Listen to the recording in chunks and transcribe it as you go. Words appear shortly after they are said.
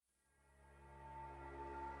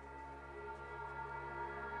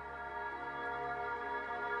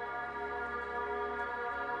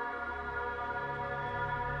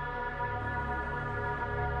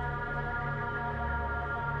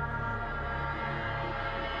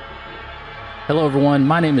Hello, everyone.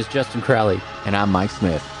 My name is Justin Crowley. And I'm Mike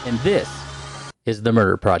Smith. And this is The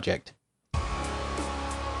Murder Project.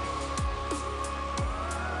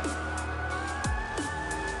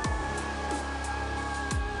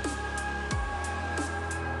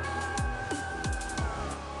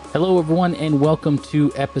 Hello, everyone, and welcome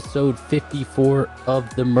to episode 54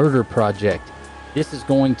 of The Murder Project. This is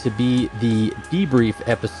going to be the debrief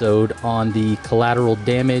episode on the collateral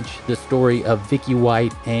damage, the story of Vicky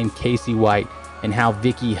White and Casey White, and how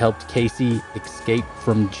Vicky helped Casey escape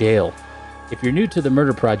from jail. If you're new to The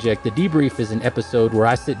Murder Project, the debrief is an episode where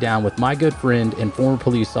I sit down with my good friend and former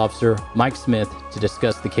police officer, Mike Smith, to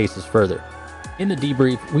discuss the cases further. In the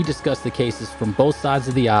debrief, we discuss the cases from both sides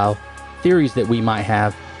of the aisle, theories that we might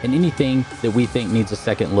have, and anything that we think needs a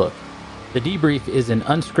second look. The debrief is an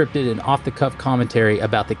unscripted and off-the-cuff commentary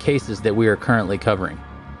about the cases that we are currently covering.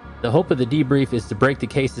 The hope of the debrief is to break the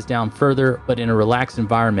cases down further, but in a relaxed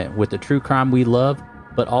environment with the true crime we love,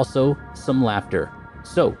 but also some laughter.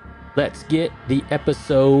 So, let's get the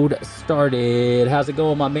episode started. How's it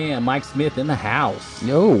going, my man? Mike Smith in the house.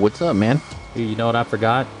 Yo, what's up, man? Dude, you know what I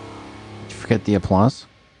forgot? Did you forget the applause?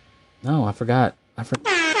 No, I forgot.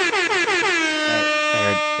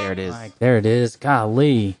 There it is. Mike, there it is.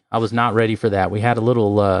 Golly. I was not ready for that. We had a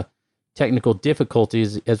little technical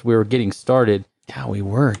difficulties as we were getting started. God, we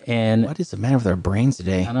were. And what is the matter with our brains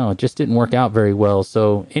today? I know, it just didn't work out very well.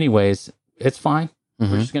 So anyways, it's fine.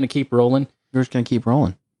 Mm-hmm. We're just going to keep rolling. We're just going to keep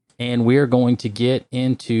rolling. And we're going to get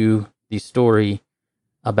into the story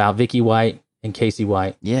about Vicky White and Casey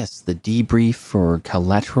White. Yes, the debrief for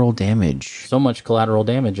collateral damage. So much collateral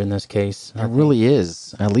damage in this case. It really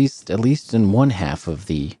is. At least in one half of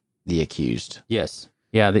the accused. Yes.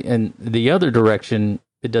 Yeah. And the other direction,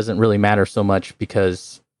 it doesn't really matter so much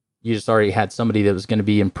because you just already had somebody that was going to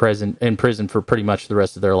be in prison for pretty much the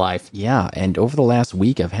rest of their life. Yeah. And over the last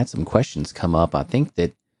week, I've had some questions come up. I think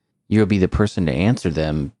that you'll be the person to answer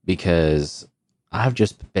them because I've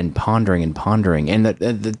just been pondering. And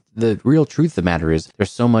the real truth of the matter is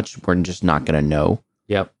there's so much we're just not going to know.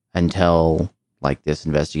 Yep. Until like this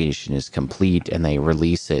investigation is complete and they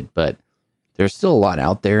release it. But there's still a lot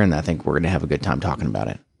out there, and I think we're going to have a good time talking about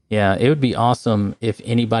it. Yeah, it would be awesome if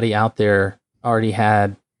anybody out there already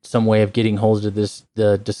had some way of getting hold of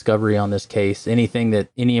the discovery on this case. Any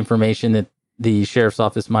information that the sheriff's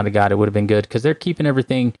office might have got, it would have been good because they're keeping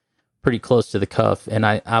everything pretty close to the cuff. And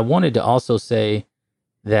I wanted to also say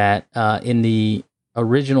that in the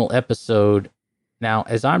original episode, now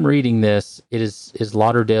as I'm reading this, it is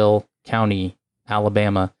Lauderdale County,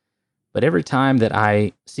 Alabama. But every time that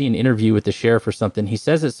I see an interview with the sheriff or something, he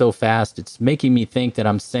says it so fast, it's making me think that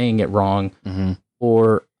I'm saying it wrong,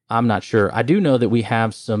 or I'm not sure. I do know that we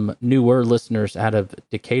have some newer listeners out of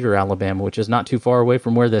Decatur, Alabama, which is not too far away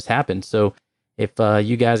from where this happened. So if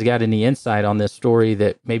you guys got any insight on this story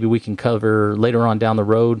that maybe we can cover later on down the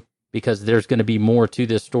road, because there's going to be more to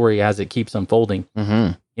this story as it keeps unfolding,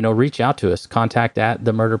 reach out to us. Contact at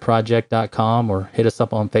themurderproject.com or hit us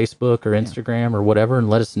up on Facebook or Instagram or whatever and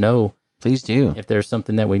let us know. Please do. If there's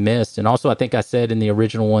something that we missed. And also, I think I said in the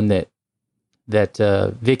original one that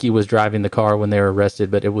Vicky was driving the car when they were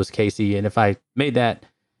arrested, but it was Casey. And if I made that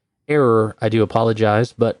error, I do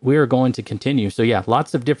apologize, but we are going to continue. So yeah,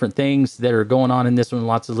 lots of different things that are going on in this one,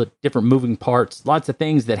 lots of different moving parts, lots of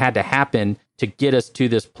things that had to happen to get us to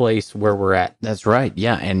this place where we're at. That's right.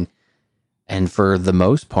 Yeah. And for the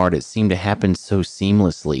most part, it seemed to happen so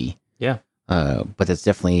seamlessly. Yeah. But that's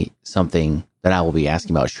definitely something that I will be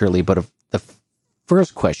asking about shortly. But the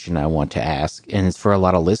first question I want to ask, and it's for a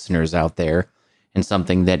lot of listeners out there, and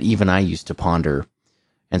something that even I used to ponder,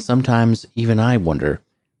 and sometimes even I wonder,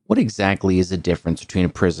 what exactly is the difference between a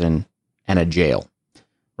prison and a jail?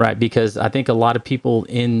 Right, because I think a lot of people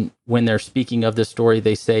when they're speaking of this story,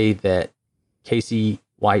 they say that Casey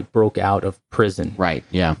White broke out of prison. Right,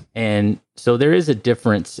 yeah. And so there is a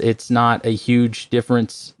difference. It's not a huge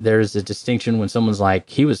difference. There's a distinction when someone's like,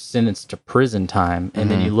 he was sentenced to prison time,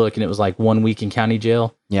 and then you look and it was like 1 week in county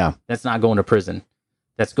jail. Yeah. That's not going to prison.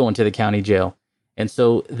 That's going to the county jail. And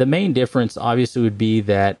so the main difference obviously would be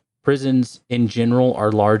that prisons in general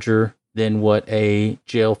are larger than what a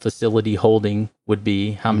jail facility holding would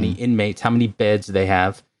be, how many inmates, how many beds they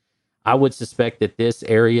have. I would suspect that this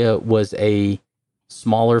area was a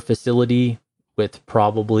smaller facility with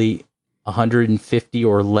probably 150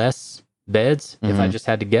 or less beds, if I just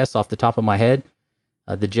had to guess off the top of my head.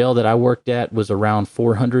 The jail that I worked at was around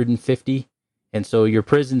 450. And so your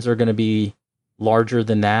prisons are going to be larger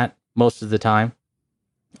than that most of the time.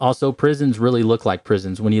 Also, prisons really look like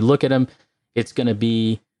prisons. When you look at them, it's going to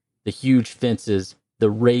be the huge fences, the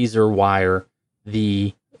razor wire,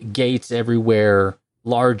 the gates everywhere,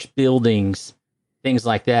 large buildings, things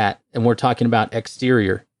like that. And we're talking about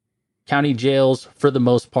exterior. County jails, for the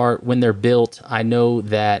most part, when they're built, I know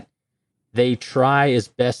that they try as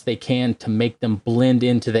best they can to make them blend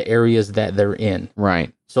into the areas that they're in.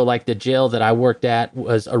 Right. So like the jail that I worked at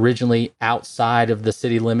was originally outside of the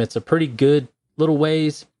city limits a pretty good little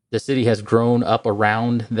ways. The city has grown up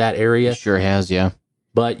around that area. It sure has, yeah.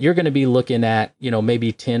 But you're going to be looking at,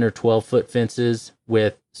 maybe 10 or 12 foot fences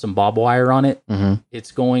with some barbed wire on it. Mm-hmm.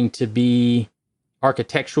 It's going to be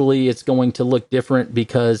architecturally, it's going to look different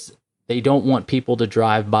because they don't want people to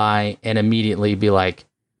drive by and immediately be like,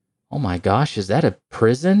 oh my gosh, is that a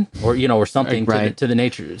prison? Or, or something right. to the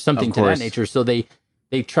nature, something to that nature. So they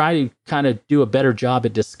try to kind of do a better job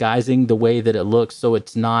at disguising the way that it looks. So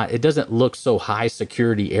it doesn't look so high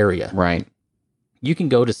security area. Right. You can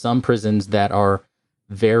go to some prisons that are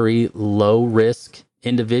very low risk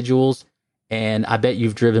individuals. And I bet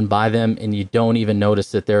you've driven by them and you don't even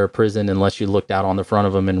notice that they're a prison unless you looked out on the front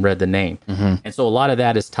of them and read the name. Mm-hmm. And so a lot of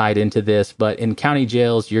that is tied into this. But in county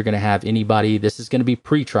jails, you're going to have anybody, this is going to be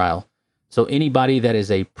pretrial. So anybody that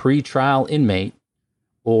is a pretrial inmate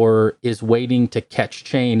or is waiting to catch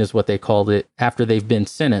chain, is what they called it, after they've been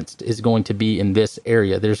sentenced, is going to be in this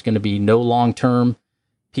area. There's going to be no long-term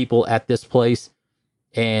people at this place.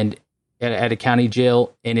 And at a county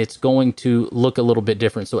jail, and it's going to look a little bit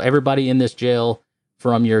different. So everybody in this jail,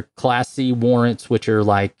 from your Class C warrants, which are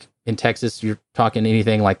like in Texas, you're talking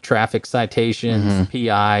anything like traffic citations,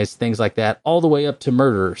 PIs, things like that, all the way up to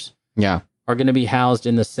murderers, are going to be housed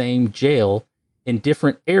in the same jail in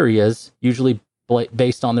different areas, usually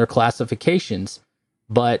based on their classifications.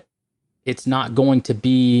 But it's not going to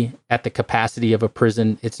be at the capacity of a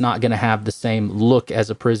prison. It's not going to have the same look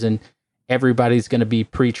as a prison. Everybody's going to be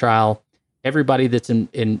pretrial. Everybody that's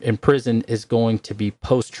in prison is going to be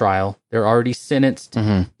post-trial. They're already sentenced.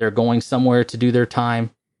 Mm-hmm. They're going somewhere to do their time.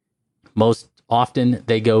 Most often,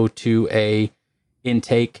 they go to a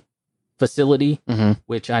intake facility,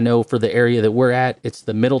 which I know for the area that we're at, it's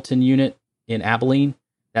the Middleton unit in Abilene.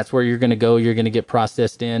 That's where you're going to go. You're going to get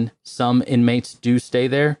processed in. Some inmates do stay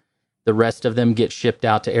there. The rest of them get shipped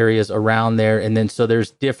out to areas around there. And then so there's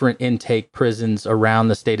different intake prisons around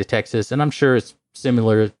the state of Texas. And I'm sure it's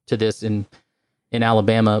similar to this in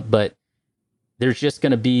Alabama, but there's just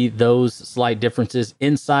going to be those slight differences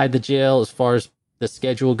inside the jail as far as the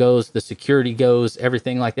schedule goes, the security goes,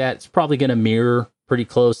 everything like that. It's probably going to mirror pretty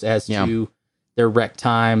close as to their rec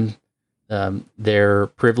time, their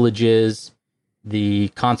privileges, the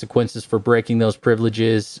consequences for breaking those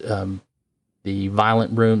privileges, the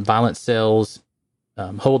violent cells,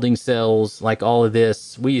 holding cells, like all of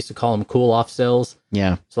this. We used to call them cool-off cells.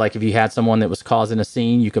 Yeah. So like if you had someone that was causing a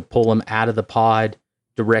scene, you could pull them out of the pod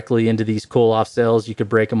directly into these cool-off cells. You could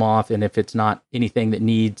break them off, and if it's not anything that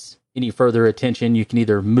needs any further attention, you can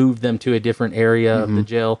either move them to a different area of the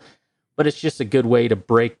jail. But it's just a good way to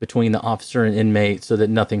break between the officer and inmate so that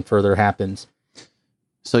nothing further happens.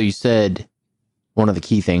 So you said, one of the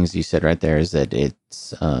key things you said right there is that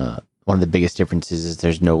it's one of the biggest differences is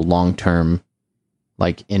there's no long-term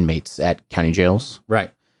like inmates at county jails. Right.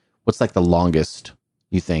 What's like the longest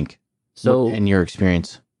you think? So in your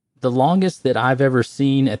experience? The longest that I've ever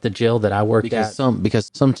seen at the jail that I worked at.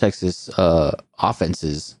 Because some Texas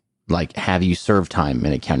offenses like have you serve time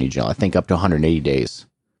in a county jail. I think up to 180 days.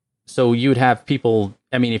 So you would have people,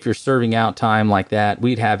 I mean, if you're serving out time like that,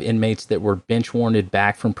 we'd have inmates that were bench warranted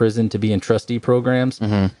back from prison to be in trustee programs.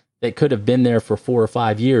 They could have been there for 4 or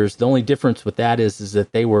 5 years. The only difference with that is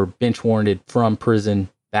that they were bench warranted from prison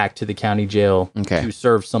back to the county jail to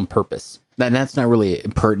serve some purpose. And that's not really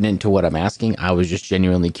pertinent to what I'm asking. I was just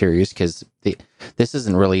genuinely curious because this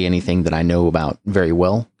isn't really anything that I know about very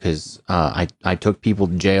well because I took people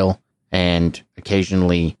to jail and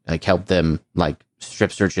occasionally like helped them like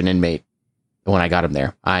strip search an inmate when I got them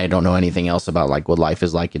there. I don't know anything else about like what life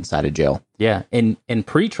is like inside a jail. Yeah. And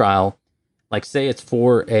pre-trial, like say it's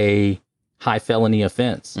for a high felony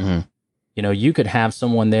offense, you could have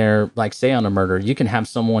someone there, like say on a murder, you can have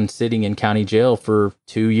someone sitting in county jail for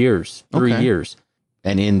 2 years, 3 years.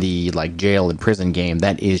 And in the like jail and prison game,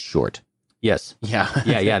 that is short. Yes. Yeah.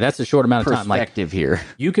 Yeah. That's a short amount of time. Perspective here.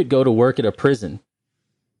 You could go to work at a prison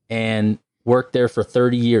and work there for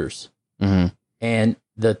 30 years. And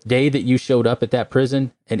the day that you showed up at that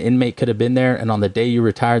prison, an inmate could have been there. And on the day you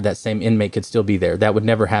retired, that same inmate could still be there. That would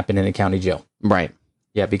never happen in a county jail. Right.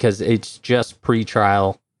 Yeah, because it's just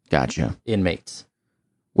pre-trial inmates.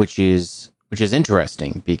 Which is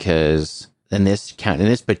interesting because in this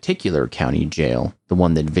particular county jail, the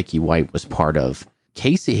one that Vicky White was part of,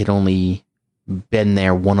 Casey had only been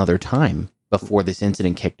there one other time before this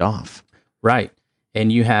incident kicked off. Right.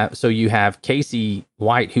 And you have Casey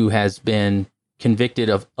White, who has been convicted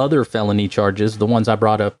of other felony charges, the ones I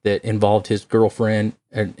brought up that involved his girlfriend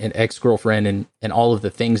and ex-girlfriend and all of the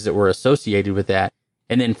things that were associated with that.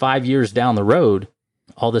 And then 5 years down the road,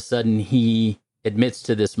 all of a sudden he admits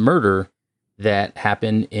to this murder that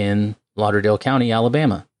happened in Lauderdale County,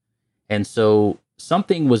 Alabama. And so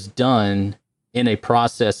something was done in a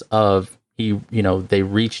process of they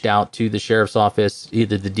reached out to the sheriff's office,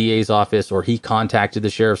 either the DA's office, or he contacted the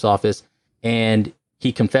sheriff's office, and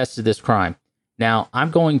he confessed to this crime. Now, I'm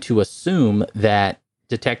going to assume that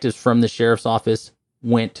detectives from the sheriff's office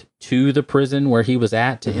went to the prison where he was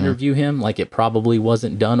at to interview him. Like, it probably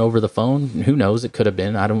wasn't done over the phone. Who knows? It could have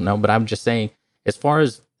been. I don't know. But I'm just saying, as far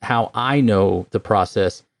as how I know the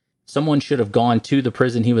process, someone should have gone to the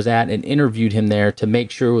prison he was at and interviewed him there to make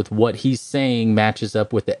sure with what he's saying matches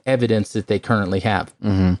up with the evidence that they currently have.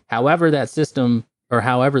 However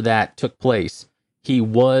however that took place, he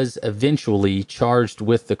was eventually charged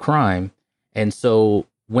with the crime. And so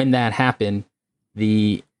when that happened,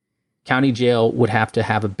 the county jail would have to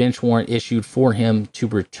have a bench warrant issued for him to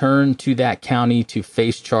return to that county to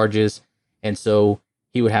face charges. And so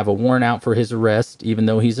he would have a warrant out for his arrest, even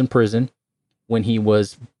though he's in prison. When he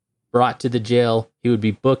was brought to the jail, he would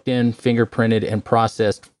be booked in, fingerprinted, and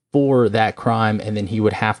processed for that crime, and then he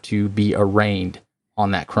would have to be arraigned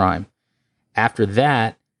on that crime. After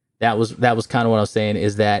that, that was kind of what I was saying,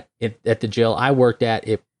 is that at the jail I worked at,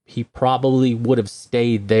 he probably would have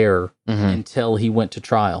stayed there until he went to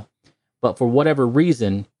trial. But for whatever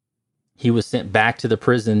reason, he was sent back to the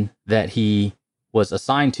prison that he was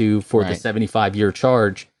assigned to for the 75-year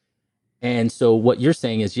charge. And so what you're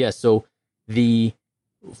saying is, yes, so the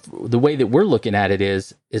way that we're looking at it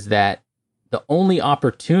is that the only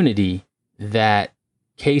opportunity that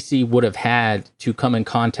Casey would have had to come in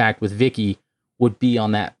contact with Vicky would be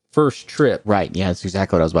on that first trip. Right. Yeah, that's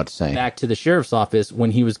exactly what I was about to say. Back to the sheriff's office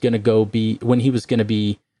when he was going to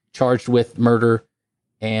be charged with murder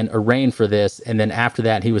and arraigned for this. And then after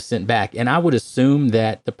that, he was sent back. And I would assume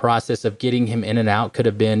that the process of getting him in and out could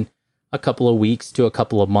have been a couple of weeks to a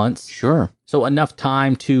couple of months. Sure. So enough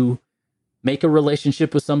time to make a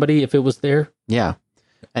relationship with somebody if it was there. Yeah.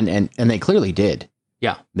 And they clearly did.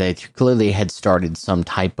 Yeah. They clearly had started some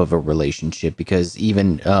type of a relationship, because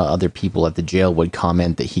even other people at the jail would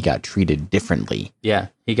comment that he got treated differently. Yeah.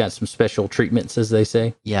 He got some special treatments, as they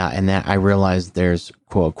say. Yeah. And that, I realized there's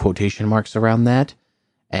quotation marks around that.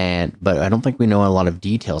 But I don't think we know a lot of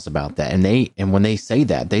details about that. And when they say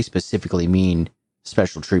that, they specifically mean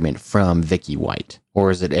special treatment from Vicky White, or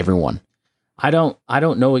is it everyone? I don't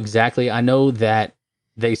know exactly. I know that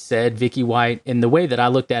they said Vicky White, and the way that I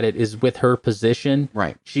looked at it is with her position,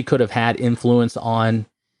 right? She could have had influence on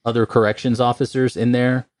other corrections officers in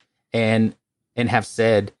there, and have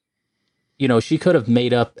said, she could have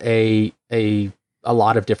made up a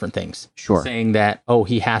lot of different things. Sure. Saying that,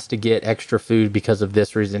 he has to get extra food because of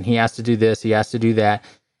this reason. He has to do this. He has to do that.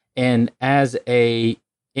 And as a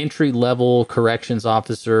entry level corrections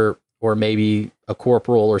officer, or maybe a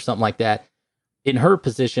corporal or something like that, in her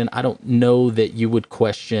position, I don't know that you would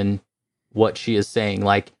question what she is saying.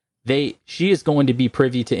 Like, she is going to be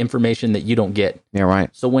privy to information that you don't get. Yeah, right.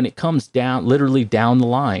 So when it comes down, literally down the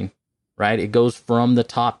line, right, it goes from the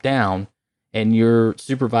top down, and your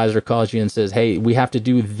supervisor calls you and says, hey, we have to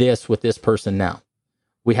do this with this person now.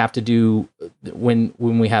 We have to do, when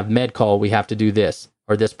we have med call, we have to do this,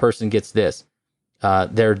 or this person gets this.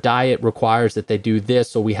 Their diet requires that they do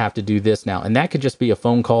this, so we have to do this now. And that could just be a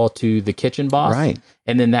phone call to the kitchen boss. Right.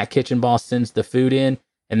 And then that kitchen boss sends the food in,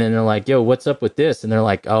 and then they're like, yo, what's up with this? And they're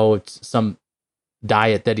like, oh, it's some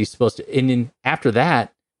diet that he's supposed to. And then after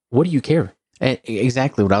that, what do you care?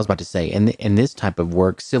 Exactly what I was about to say. In this type of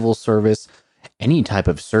work, civil service, any type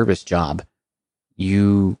of service job,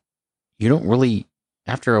 you don't really,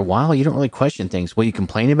 after a while, you don't really question things. Will you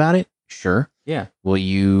complain about it? Sure. Yeah. Will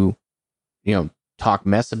you talk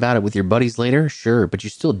mess about it with your buddies later? Sure. But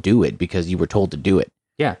you still do it because you were told to do it.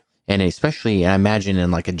 Yeah. And especially, I imagine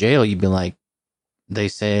in like a jail, you'd be like, they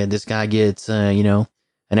said this guy gets, an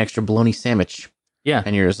extra bologna sandwich. Yeah.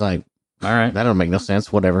 And you're just like, all right, that don't make no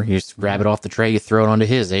sense. Whatever. You just grab it off the tray, you throw it onto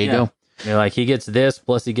his. There you go. You're like, he gets this,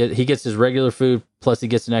 plus he gets his regular food, plus he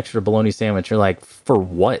gets an extra bologna sandwich. You're like, for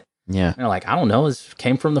what? Yeah. And they're like, I don't know. This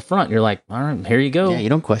came from the front. You're like, all right, here you go. Yeah, you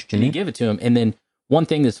don't question and it. You give it to him. And then one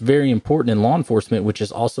thing that's very important in law enforcement, which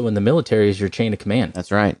is also in the military, is your chain of command.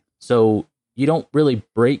 That's right. So you don't really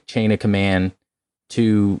break chain of command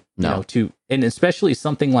and especially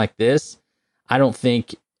something like this, I don't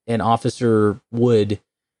think an officer would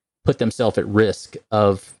put themselves at risk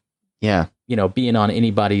of, being on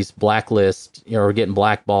anybody's blacklist or getting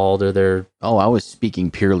blackballed or they're. Oh, I was speaking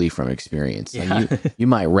purely from experience. Yeah. Like you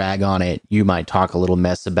might rag on it. You might talk a little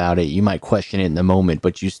mess about it. You might question it in the moment,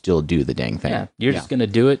 but you still do the dang thing. Yeah, you're just going to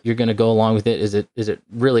do it. You're going to go along with it. Is it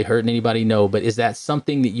really hurting anybody? No, but is that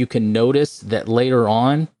something that you can notice that later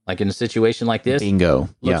on, like in a situation like this, Bingo.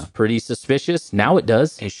 looks pretty suspicious? Now it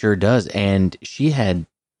does. It sure does. And she had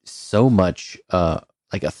so much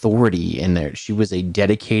like authority in there. She was a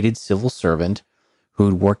dedicated civil servant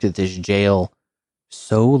who'd worked at this jail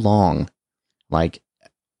so long. Like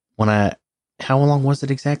how long was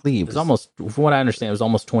it exactly? It was almost, from what I understand, it was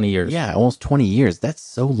almost 20 years. Yeah, almost 20 years. That's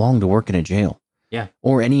so long to work in a jail. Yeah.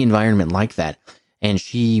 Or any environment like that. And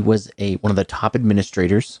she was one of the top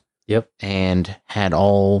administrators. Yep. And had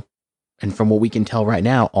and from what we can tell right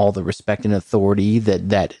now, all the respect and authority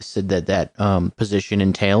that position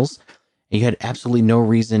entails. And you had absolutely no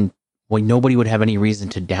reason, nobody would have any reason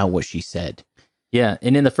to doubt what she said. Yeah.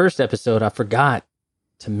 And in the first episode, I forgot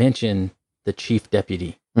to mention the chief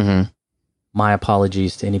deputy. Mm-hmm. My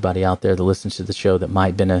apologies to anybody out there that listens to the show that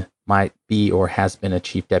might be or has been a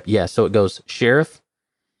chief deputy. Yeah. So it goes sheriff,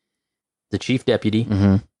 the chief deputy,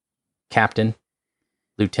 mm-hmm. captain,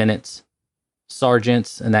 lieutenants,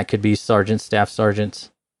 sergeants, and that could be sergeants, staff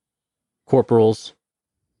sergeants, corporals,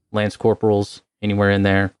 lance corporals, anywhere in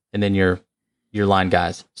there, and then your line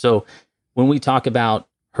guys. So when we talk about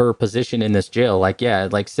her position in this jail, like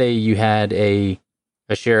say you had a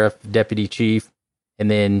sheriff, deputy chief,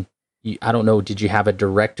 and then I don't know, did you have a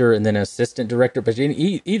director and then an assistant director? But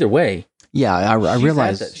either way, yeah, I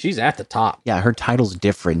realize she's at the top. Yeah, her title's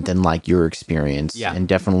different than like your experience, and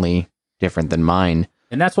definitely different than mine.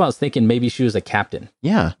 And that's why I was thinking maybe she was a captain.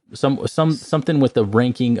 Yeah. Something with the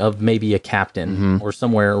ranking of maybe a captain mm-hmm. or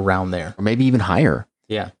somewhere around there. Or maybe even higher.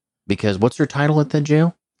 Yeah. Because what's her title at the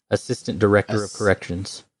jail? Assistant Director of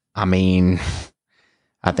Corrections. I mean,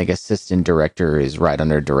 I think assistant director is right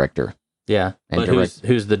under director. Yeah. And but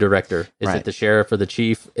who's the director? Is right. it the sheriff or the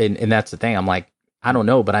chief? And that's the thing. I'm like, I don't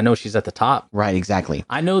know, but I know she's at the top. Right, exactly.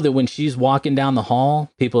 I know that when she's walking down the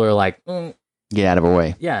hall, people are like, get out of her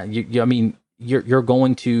way. Yeah. I mean, you're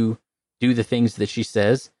going to do the things that she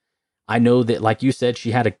says. I know that, like you said,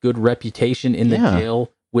 she had a good reputation in the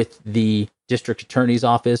jail with the district attorney's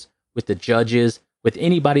office, with the judges, with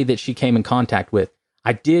anybody that she came in contact with.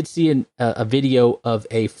 I did see a video of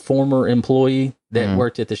a former employee that mm-hmm.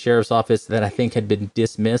 worked at the sheriff's office that I think had been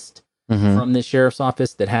dismissed mm-hmm. from the sheriff's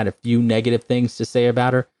office that had a few negative things to say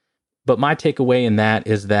about her. But my takeaway in that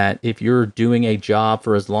is that if you're doing a job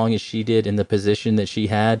for as long as she did in the position that she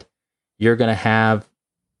had, you're going to have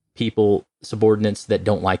people, subordinates that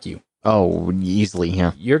don't like you. Oh, easily,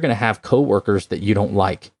 yeah. You're going to have coworkers that you don't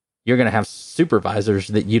like. You're going to have supervisors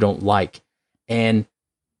that you don't like. And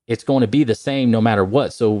it's going to be the same no matter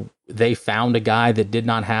what. So they found a guy that did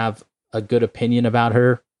not have a good opinion about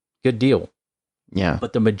her. Good deal. Yeah.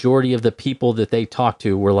 But the majority of the people that they talked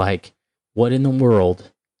to were like, what in the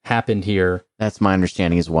world happened here? That's my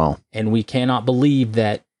understanding as well. And we cannot believe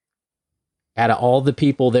that out of all the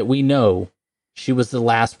people that we know, she was the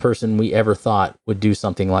last person we ever thought would do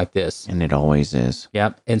something like this. And it always is.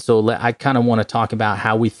 Yep. And so I kind of want to talk about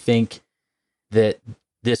how we think that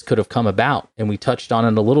this could have come about. And we touched on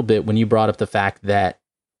it a little bit when you brought up the fact that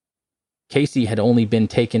Casey had only been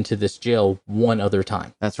taken to this jail one other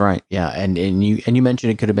time. That's right. Yeah. And you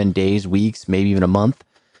mentioned it could have been days, weeks, maybe even a month.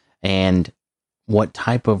 And what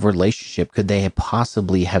type of relationship could they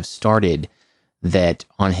possibly have started that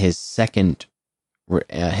on his second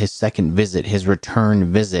visit, his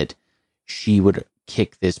return visit, she would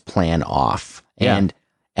kick this plan off. Yeah.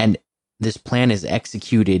 And this plan is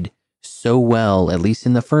executed so well, at least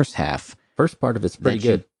in the first half. First part of it's pretty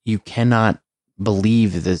good. You cannot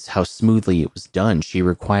believe this, how smoothly it was done. She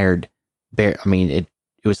required it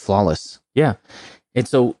was flawless. Yeah. And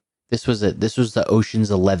so this was the Ocean's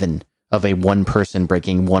 11 of a one person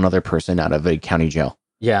breaking one other person out of a county jail.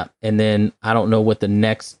 Yeah. And then I don't know what the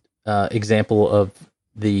next example of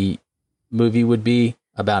the movie would be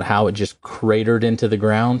about how it just cratered into the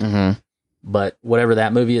ground. Mm-hmm. But whatever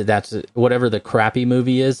that movie is, whatever the crappy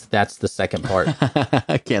movie is, that's the second part.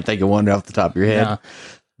 I can't think of one off the top of your head. No.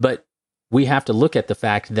 But we have to look at the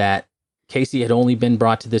fact that Casey had only been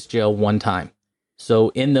brought to this jail one time. So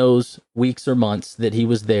in those weeks or months that he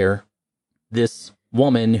was there, this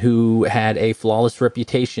woman who had a flawless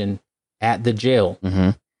reputation at the jail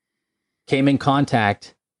mm-hmm. came in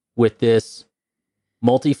contact with this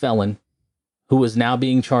multi-felon who was now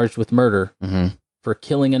being charged with murder mm-hmm. for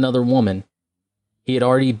killing another woman. He had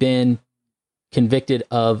already been convicted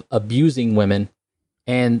of abusing women,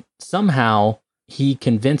 and somehow he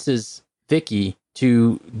convinces Vicky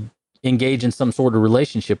to engage in some sort of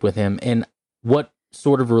relationship with him. And what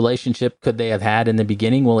sort of relationship could they have had in the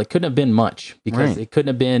beginning? Well, it couldn't have been much, because it couldn't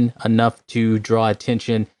have been enough to draw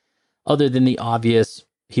attention other than the obvious.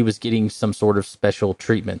 He was getting some sort of special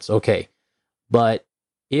treatments. Okay. But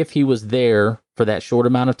if he was there for that short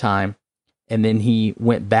amount of time and then he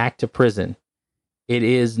went back to prison, it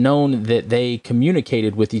is known that they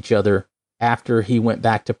communicated with each other after he went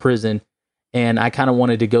back to prison. And I kind of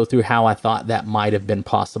wanted to go through how I thought that might have been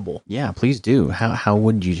possible. Yeah, please do. How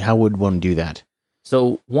would one do that?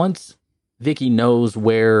 So once Vicky knows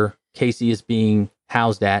where Casey is being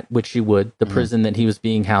housed at, which she would, the prison that he was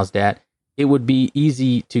being housed at, it would be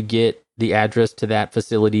easy to get the address to that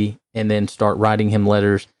facility and then start writing him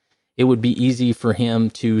letters. It would be easy for him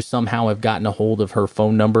to somehow have gotten a hold of her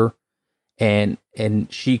phone number, and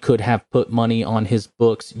she could have put money on his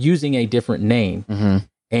books using a different name.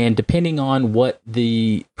 And depending on what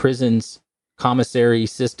the prison's commissary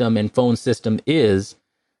system and phone system is,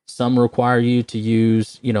 some require you to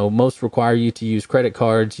use, most require you to use credit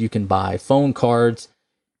cards. You can buy phone cards.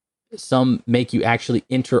 Some make you actually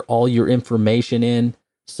enter all your information in.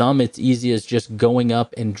 Some, it's easy as just going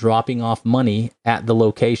up and dropping off money at the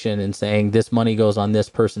location and saying this money goes on this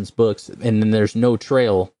person's books, and then there's no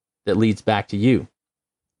trail that leads back to you.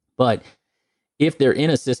 But if they're in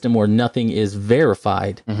a system where nothing is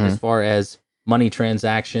verified as far as money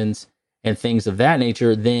transactions and things of that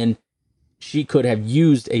nature, then she could have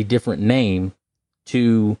used a different name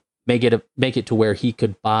to make it to where he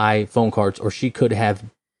could buy phone cards, or she could have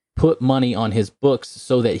put money on his books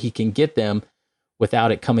so that he can get them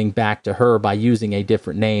without it coming back to her by using a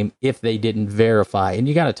different name if they didn't verify. And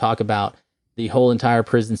you got to talk about the whole entire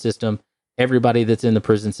prison system, everybody that's in the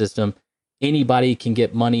prison system. Anybody can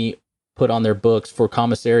get money put on their books for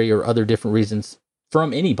commissary or other different reasons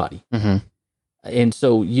from anybody. And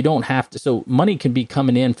so you don't have to, so money can be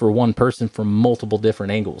coming in for one person from multiple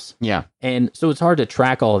different angles. Yeah. And so it's hard to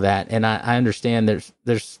track all of that. And I understand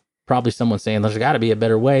there's probably someone saying there's got to be a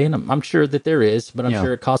better way. And I'm sure that there is, but I'm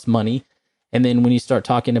sure it costs money. And then when you start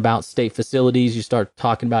talking about state facilities, you start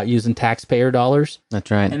talking about using taxpayer dollars.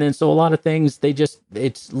 That's right. And then so a lot of things,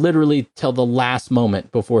 it's literally till the last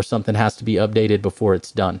moment before something has to be updated before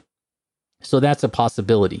it's done. So that's a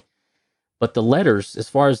possibility. But the letters, as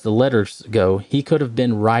far as the letters go, he could have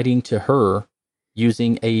been writing to her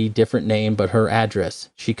using a different name, but her address.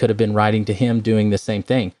 She could have been writing to him doing the same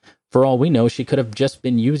thing. For all we know, she could have just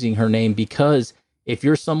been using her name, because if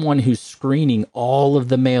you're someone who's screening all of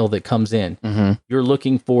the mail that comes in, you're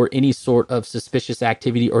looking for any sort of suspicious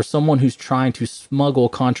activity or someone who's trying to smuggle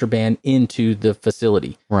contraband into the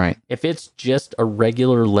facility. Right. If it's just a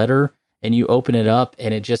regular letter and you open it up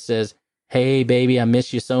and it just says, "Hey, baby, I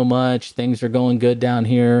miss you so much. Things are going good down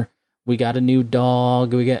here. We got a new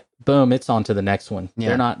dog. Boom, it's on to the next one."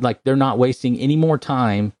 Yeah. They're not wasting any more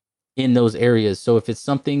time in those areas. So if it's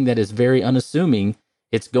something that is very unassuming,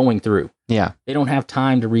 it's going through. Yeah. They don't have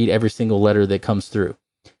time to read every single letter that comes through.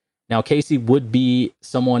 Now, Casey would be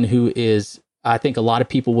someone who is, I think a lot of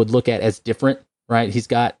people would look at as different, right? He's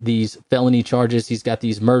got these felony charges. He's got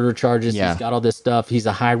these murder charges. Yeah. He's got all this stuff. He's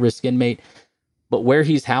a high risk inmate. But where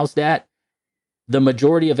he's housed at, the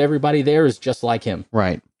majority of everybody there is just like him.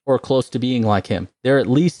 Right. Or close to being like him. They're at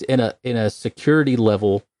least in a security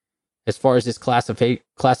level, as far as his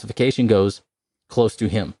classification goes, close to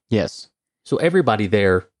him. Yes. So everybody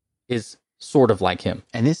there is sort of like him.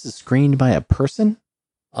 And this is screened by a person?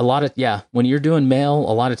 When you're doing mail,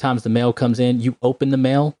 a lot of times the mail comes in, you open the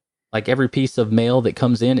mail, like every piece of mail that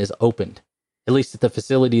comes in is opened, at least at the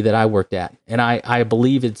facility that I worked at. And I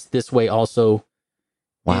believe it's this way also.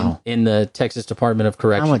 Wow. In the Texas Department of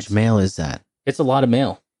Corrections. How much mail is that? It's a lot of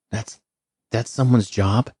mail. That's someone's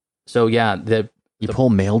job? So yeah, you pull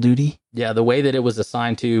mail duty? Yeah, the way that it was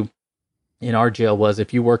assigned to in our jail was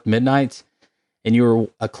if you worked midnights and you were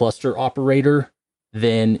a cluster operator,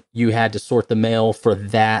 then you had to sort the mail for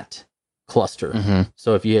that cluster.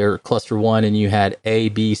 So if you're cluster 1 and you had A,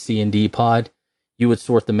 B, C, and D pod, you would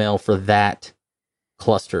sort the mail for that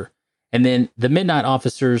cluster. And then the midnight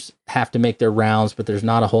officers have to make their rounds, but there's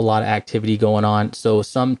not a whole lot of activity going on. So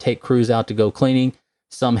some take crews out to go cleaning,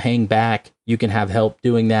 some hang back. You can have help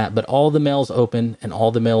doing that, but all the mail's open and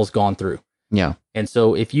all the mail's gone through. Yeah. And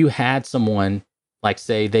so if you had someone, like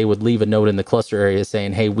say they would leave a note in the cluster area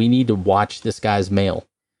saying, "Hey, we need to watch this guy's mail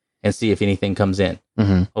and see if anything comes in."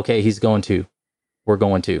 Okay, we're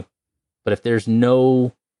going to. But if there's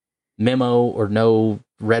no memo or no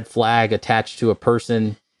red flag attached to a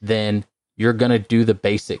person, then you're going to do the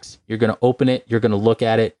basics. You're going to open it. You're going to look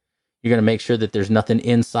at it. You're going to make sure that there's nothing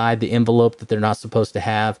inside the envelope that they're not supposed to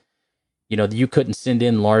have. you couldn't send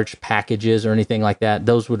in large packages or anything like that.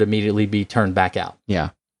 Those would immediately be turned back out.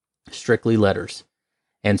 Yeah. Strictly letters.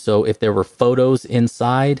 And so if there were photos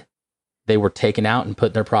inside, they were taken out and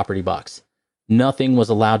put in their property box. Nothing was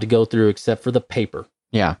allowed to go through except for the paper.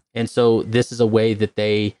 Yeah. And so this is a way that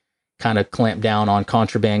they kind of clamp down on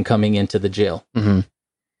contraband coming into the jail. Mm-hmm.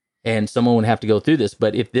 And someone would have to go through this.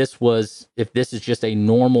 But if this is just a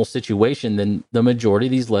normal situation, then the majority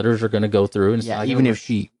of these letters are going to go through. And even if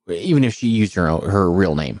she used her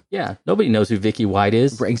real name. Yeah. Nobody knows who Vicky White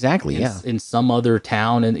is. Exactly. In some other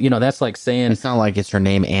town. And, that's like saying. It's not like it's her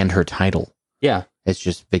name and her title. Yeah. It's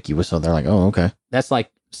just Vicky was, so they're like, oh, okay. That's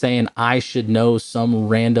like saying I should know some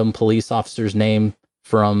random police officer's name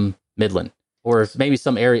from Midland or maybe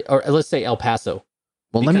some area, or let's say El Paso.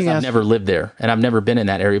 Well, because I've never lived there and I've never been in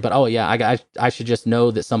that area. But I should just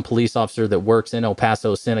know that some police officer that works in El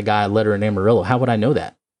Paso sent a guy a letter in Amarillo. How would I know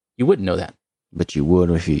that? You wouldn't know that. But you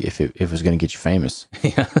would if it was going to get you famous.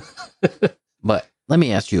 Yeah. But let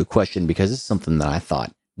me ask you a question, because this is something that I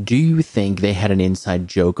thought. Do you think they had an inside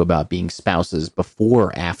joke about being spouses before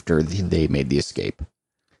or after they made the escape?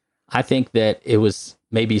 I think that it was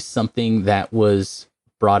maybe something that was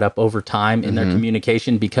brought up over time in their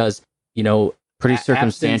communication because, pretty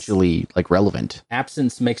circumstantially relevant.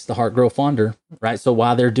 Absence makes the heart grow fonder, right? So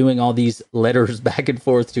while they're doing all these letters back and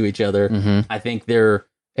forth to each other, I think they're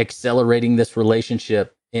accelerating this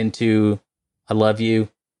relationship into, I love you.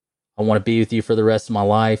 I want to be with you for the rest of my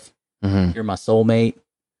life. You're my soulmate.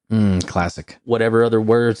 Classic. Whatever other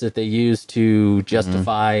words that they use to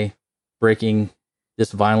justify breaking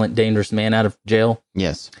this violent, dangerous man out of jail.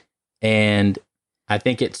 Yes. And I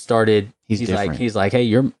think it started, he's like,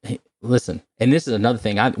 hey, listen. And this is another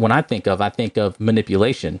thing. When I think of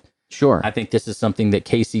manipulation. Sure. I think this is something that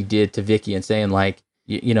Casey did to Vicky and saying like,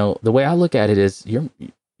 the way I look at it is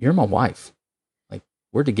you're my wife. Like,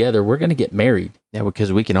 we're together. We're going to get married. Yeah,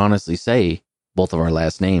 because we can honestly say both of our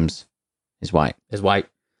last names is White.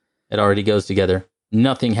 It already goes together.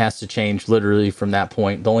 Nothing has to change literally from that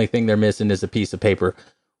point. The only thing they're missing is a piece of paper,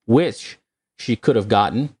 which she could have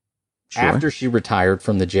gotten after she retired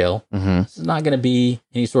from the jail. This is not going to be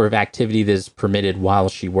any sort of activity that is permitted while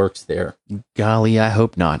she works there. Golly, I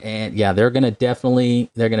hope not. And yeah, they're going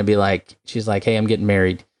to be like, she's like, hey, I'm getting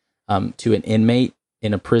married to an inmate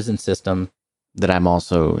in a prison system that I'm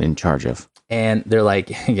also in charge of. And they're like,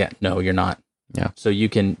 yeah, no, you're not. Yeah. So you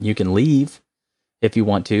can leave if you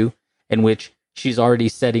want to, in which she's already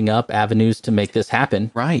setting up avenues to make this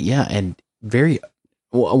happen. Right. Yeah. And very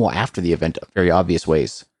well after the event, very obvious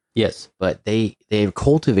ways. Yes. But they're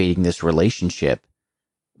cultivating this relationship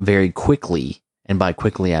very quickly. And by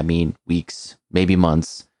quickly, I mean weeks, maybe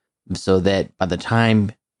months. So that by the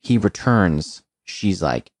time he returns, she's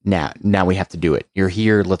like, now we have to do it. You're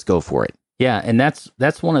here. Let's go for it. Yeah. And that's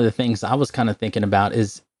one of the things I was kind of thinking about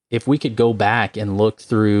is if we could go back and look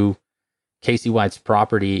through Casey White's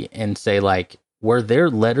property and say, like, were there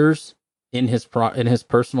letters in his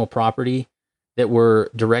personal property that were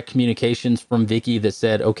direct communications from Vicky that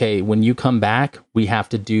said, okay, when you come back, we have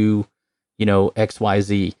to do,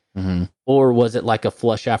 XYZ. Or was it like a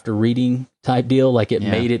flush after reading type deal? Like it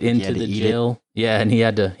made it into the jail. Yeah. And he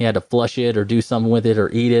had to flush it or do something with it or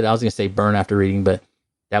eat it. I was going to say burn after reading, but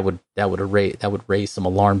that would raise some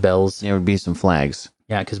alarm bells. There would be some flags.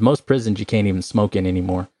 Yeah. Cause most prisons you can't even smoke in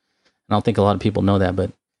anymore. I don't think a lot of people know that,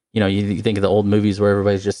 but you think of the old movies where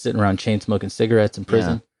everybody's just sitting around chain smoking cigarettes in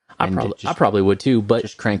prison. Yeah. I probably would too, but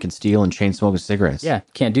just cranking steel and chain smoking cigarettes. Yeah,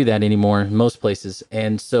 can't do that anymore in most places.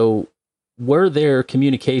 And so, were there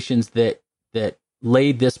communications that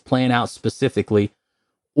laid this plan out specifically,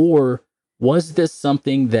 or was this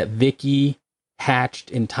something that Vicky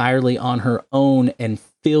hatched entirely on her own and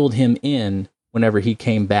filled him in whenever he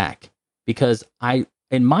came back? Because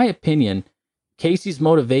in my opinion, Casey's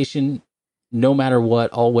motivation, no matter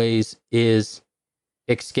what, always is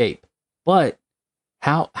escape. But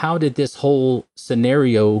how did this whole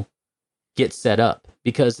scenario get set up?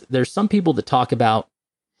 Because there's some people that talk about,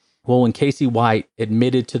 well, when Casey White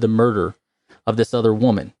admitted to the murder of this other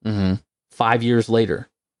woman 5 years later,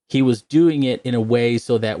 he was doing it in a way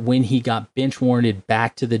so that when he got bench warranted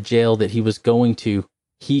back to the jail that he was going to,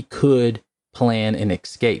 he could plan an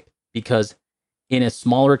escape. Because in a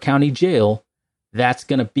smaller county jail, that's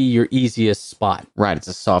going to be your easiest spot. Right. It's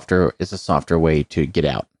a softer way to get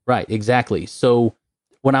out. Right. Exactly. So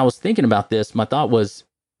when I was thinking about this, my thought was,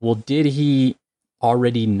 well, did he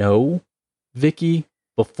already know Vicky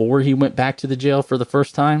before he went back to the jail for the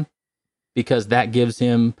first time? Because that gives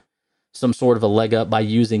him some sort of a leg up by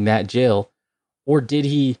using that jail. Or did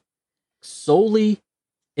he solely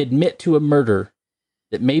admit to a murder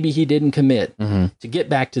that maybe he didn't commit to get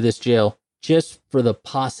back to this jail just for the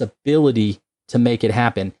possibility to make it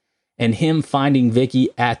happen. And him finding Vicky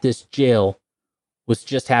at this jail was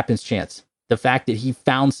just happenstance. The fact that he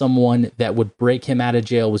found someone that would break him out of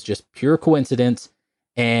jail was just pure coincidence.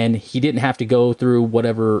 And he didn't have to go through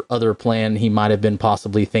whatever other plan he might have been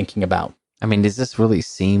possibly thinking about. I mean, does this really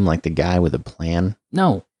seem like the guy with a plan?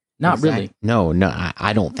 No, not really. No,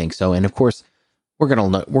 I don't think so. And of course, we're gonna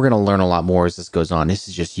learn a lot more as this goes on. This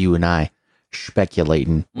is just you and I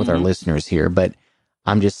speculating with our listeners here, but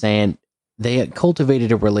I'm just saying they had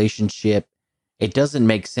cultivated a relationship. It doesn't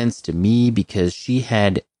make sense to me because she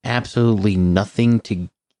had absolutely nothing to.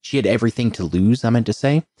 She had everything to lose. I meant to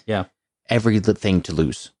say, yeah, everything to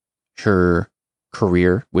lose. Her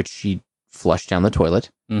career, which she flushed down the toilet.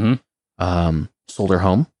 Sold her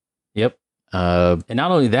home. Yep. And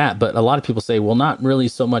not only that, but a lot of people say, well, not really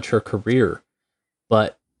so much her career,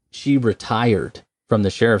 but she retired from the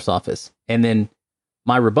sheriff's office. And then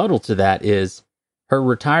my rebuttal to that is her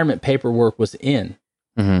retirement paperwork was in.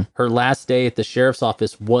 Her last day at the sheriff's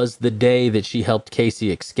office was the day that she helped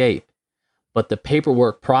Casey escape, but the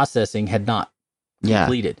paperwork processing had not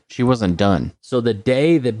completed. Yeah, she wasn't done. So the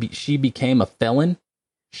day that she became a felon,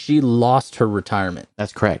 she lost her retirement.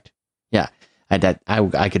 That's correct. Yeah,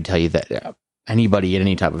 I could tell you that anybody in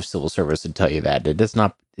any type of civil service would tell you that.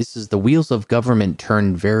 This is the wheels of government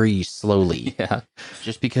turn very slowly. Yeah.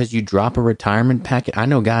 Just because you drop a retirement packet. I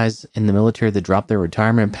know guys in the military that dropped their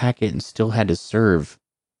retirement packet and still had to serve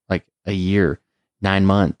like a year, 9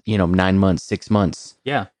 months, 9 months, 6 months.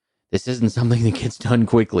 Yeah. This isn't something that gets done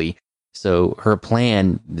quickly. So her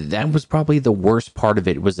plan, that was probably the worst part of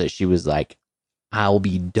it, was that she was like, I'll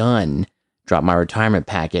be done. Drop my retirement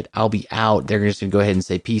packet. I'll be out. They're just going to go ahead and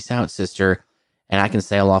say, peace out, sister. And I can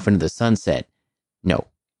sail off into the sunset. No.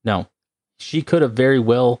 She could have very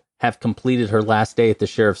well have completed her last day at the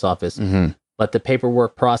sheriff's office. But the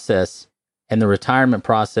paperwork process and the retirement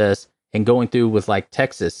process and going through with like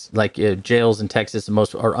Texas, like jails in Texas,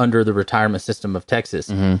 most are under the retirement system of Texas.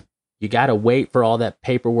 You got to wait for all that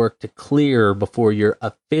paperwork to clear before you're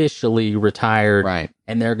officially retired. Right.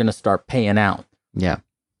 And they're going to start paying out. Yeah.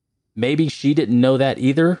 Maybe she didn't know that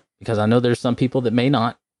either, because I know there's some people that may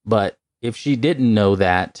not. But if she didn't know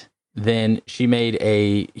that, then she made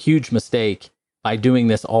a huge mistake by doing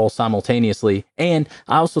this all simultaneously. And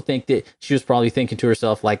I also think that she was probably thinking to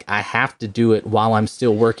herself, like, I have to do it while I'm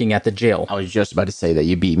still working at the jail. I was just about to say that.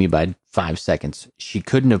 You beat me by 5 seconds. She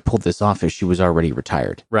couldn't have pulled this off if she was already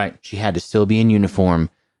retired. Right. She had to still be in uniform,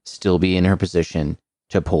 still be in her position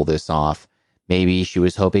to pull this off. Maybe she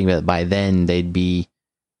was hoping that by then they'd be...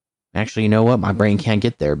 Actually, you know what? My brain can't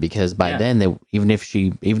get there, because by then, even if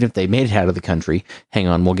they made it out of the country, hang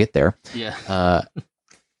on, we'll get there. Yeah.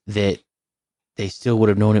 That they still would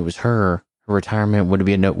have known it was her. Her retirement would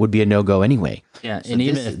be a no-go anyway. Yeah, So and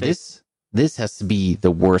even if this has to be the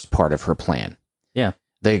worst part of her plan. Yeah.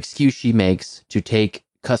 The excuse she makes to take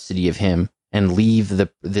custody of him and leave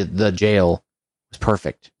the jail was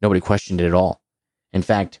perfect. Nobody questioned it at all. In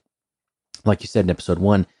fact, like you said in episode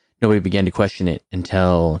 1, nobody began to question it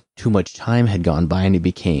until too much time had gone by and it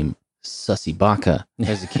became sussy baka,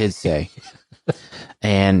 as the kids say.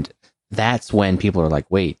 And that's when people are like,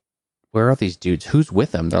 wait, where are these dudes? Who's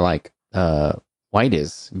with them? They're like, Vicky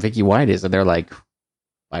White is. And they're like,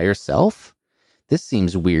 by herself? This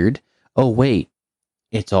seems weird. Oh, wait,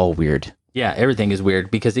 it's all weird. Yeah, everything is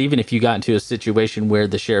weird, because even if you got into a situation where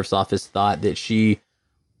the sheriff's office thought that she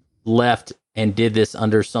left and did this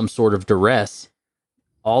under some sort of duress,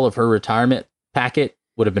 all of her retirement packet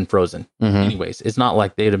would have been frozen. Anyways, it's not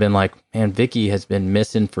like they'd have been like, man, Vicky has been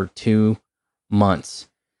missing for 2 months.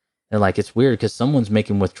 They're like, it's weird because someone's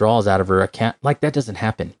making withdrawals out of her account. Like, that doesn't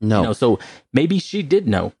happen. No. So maybe she did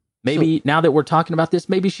know. Maybe now that we're talking about this,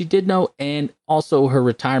 maybe she did know. And also her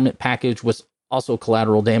retirement package was also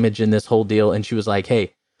collateral damage in this whole deal. And she was like,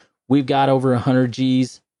 hey, we've got over 100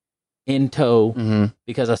 G's in tow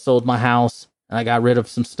because I sold my house and I got rid of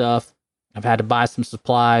some stuff. I've had to buy some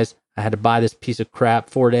supplies. I had to buy this piece of crap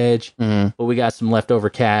Ford Edge, but we got some leftover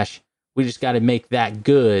cash. We just got to make that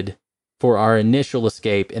good for our initial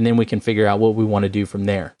escape, and then we can figure out what we want to do from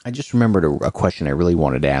there. I just remembered a question I really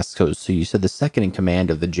wanted to ask. So you said the second in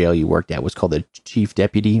command of the jail you worked at was called the chief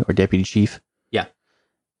deputy or deputy chief? Yeah.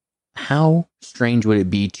 How strange would it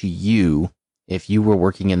be to you if you were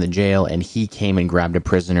working in the jail and he came and grabbed a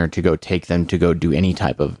prisoner to go take them to go do any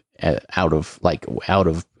type of out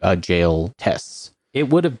of jail tests? It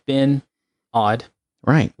would have been odd.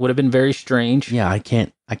 Right. Would have been very strange. Yeah, I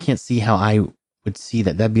can't see how I would see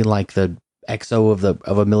that. That'd be like the XO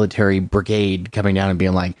of a military brigade coming down and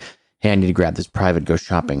being like, hey, I need to grab this private, go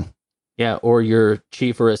shopping. Yeah, or your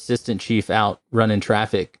chief or assistant chief out running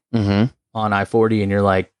traffic. on I-40 and you're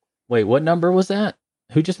like, wait, what number was that?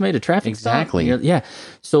 Who just made a traffic stop? Yeah.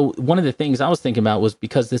 So one of the things I was thinking about was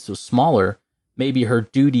because this was smaller, maybe her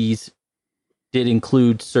duties did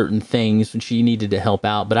include certain things when she needed to help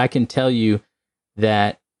out. But I can tell you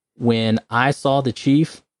that when I saw the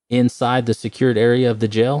chief inside the secured area of the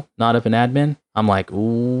jail, not up an admin, I'm like,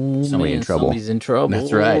 ooh, somebody's in trouble.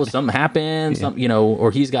 That's right. Something happened,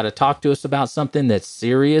 or he's got to talk to us about something that's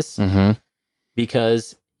serious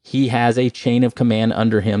because he has a chain of command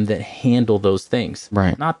under him that handle those things.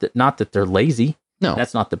 Right. Not that they're lazy. No,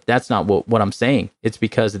 that's not what I'm saying. It's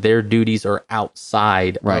because their duties are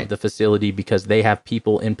outside of the facility because they have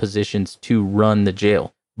people in positions to run the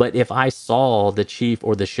jail. But if I saw the chief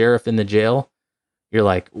or the sheriff in the jail, you're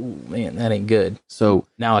like, ooh, man, that ain't good. So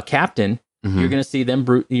now a captain, you're going to see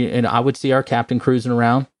them, and I would see our captain cruising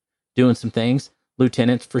around doing some things.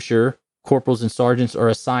 Lieutenants for sure. Corporals and sergeants are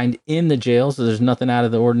assigned in the jail, so there's nothing out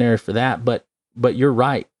of the ordinary for that. But you're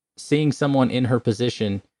right. Seeing someone in her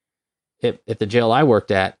position at the jail I worked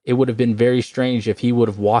at, it would have been very strange if he would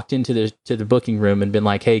have walked into the booking room and been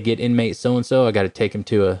like, hey, get inmate so-and-so. I got to take him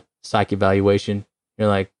to a psych evaluation. You're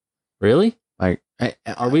like, really? Like,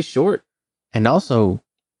 are we short? And also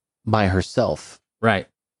by herself. Right.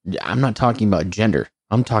 I'm not talking about gender.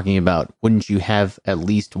 I'm talking about, wouldn't you have at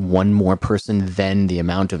least one more person than the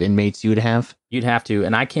amount of inmates you would have? You'd have to.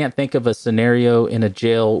 And I can't think of a scenario in a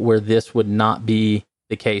jail where this would not be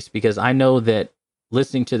the case, because I know that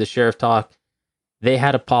listening to the sheriff talk, they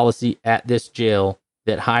had a policy at this jail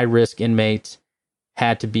that high-risk inmates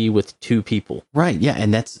had to be with 2 people. Right, yeah,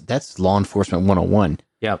 and that's law enforcement 101.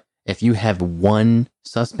 Yep. If you have one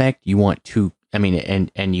suspect, you want 2. I mean,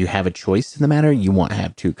 and you have a choice in the matter, you want to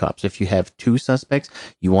have 2 cops. If you have 2 suspects,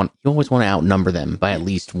 you always want to outnumber them by at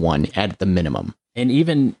least 1 at the minimum. And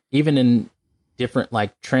even in different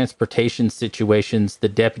like transportation situations, the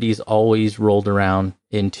deputies always rolled around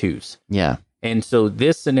in 2s. Yeah. And so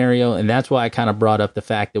this scenario, and that's why I kind of brought up the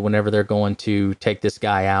fact that whenever they're going to take this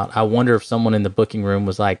guy out, I wonder if someone in the booking room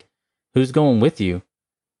was like, who's going with you?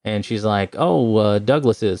 And she's like, oh,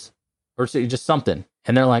 Douglas is, or just something.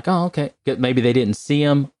 And they're like, oh, okay. Maybe they didn't see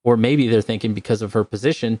him, or maybe they're thinking because of her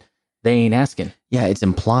position, they ain't asking. Yeah, it's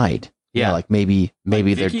implied. Yeah, like maybe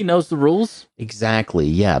Vicky knows the rules. Exactly,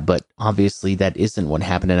 yeah, but obviously that isn't what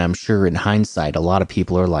happened, and I'm sure in hindsight, a lot of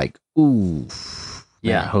people are like, ooh,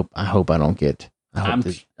 yeah. I hope I don't get.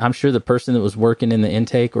 I'm sure the person that was working in the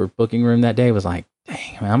intake or booking room that day was like,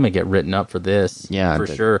 dang, man, I'm gonna get written up for this. Yeah, for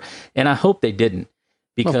sure. And I hope they didn't.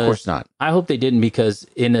 Because of course not. I hope they didn't, because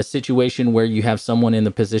in a situation where you have someone in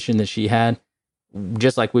the position that she had,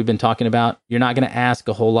 just like we've been talking about, you're not going to ask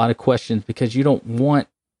a whole lot of questions because you don't want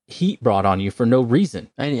heat brought on you for no reason.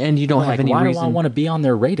 And you don't have any reason. Why do I want to be on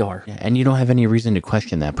their radar? Yeah, and you don't have any reason to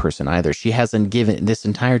question that person either. She hasn't given, this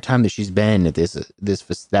entire time that she's been at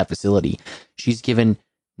that facility, she's given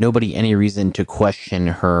nobody any reason to question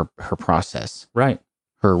her process. Right.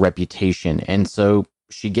 Her reputation. And so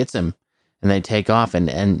she gets him. And they take off, and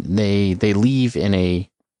they leave in a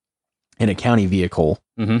county vehicle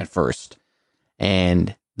at first,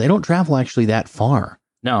 and they don't travel actually that far.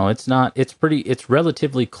 No, it's not. It's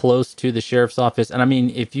relatively close to the sheriff's office. And I mean,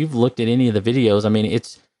 if you've looked at any of the videos, I mean,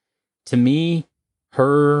 it's, to me,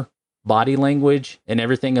 her body language and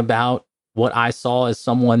everything about what I saw as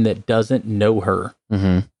someone that doesn't know her,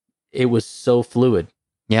 it was so fluid.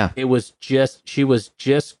 Yeah, she was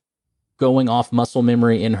just going off muscle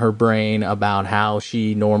memory in her brain about how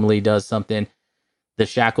she normally does something. The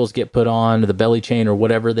shackles get put on, the belly chain or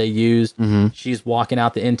whatever they used. She's walking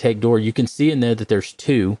out the intake door. You can see in there that there's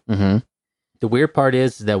 2. The weird part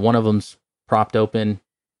is that one of them's propped open.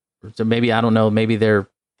 So maybe, I don't know, maybe their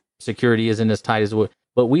security isn't as tight as what,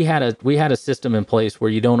 but we had a system in place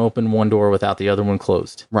where you don't open one door without the other one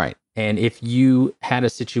closed. Right. And if you had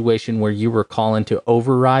a situation where you were calling to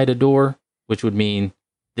override a door, which would mean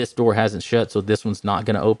this door hasn't shut, so this one's not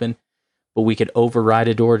going to open, but we could override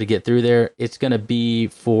a door to get through there, it's going to be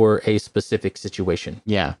for a specific situation.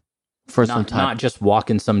 Yeah. For some time. Not just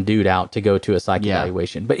walking some dude out to go to a psych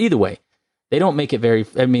evaluation. But either way, they don't make it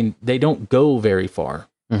they don't go very far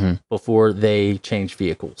before they change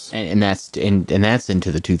vehicles. And that's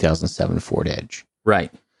into the 2007 Ford Edge. Right.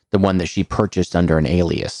 The one that she purchased under an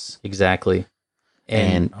alias. Exactly.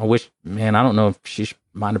 And I wish, man, I don't know if she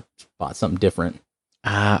might have bought something different.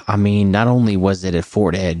 I mean, not only was it a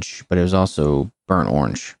Ford Edge, but it was also burnt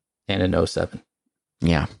orange. And an 07.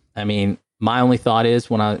 Yeah. I mean, my only thought is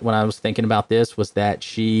when I was thinking about this was that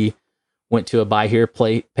she went to a buy here,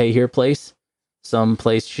 pay here place, some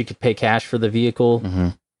place she could pay cash for the vehicle,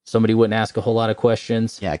 somebody wouldn't ask a whole lot of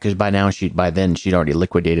questions. Yeah, because by then she'd already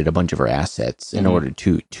liquidated a bunch of her assets in order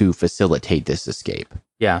to facilitate this escape.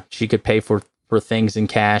 Yeah, she could pay for things in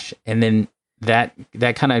cash, and then that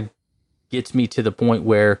kind of gets me to the point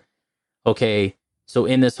where, okay, so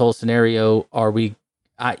in this whole scenario, are we,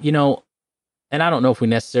 and I don't know if we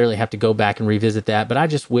necessarily have to go back and revisit that, but I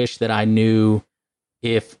just wish that I knew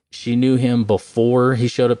if she knew him before he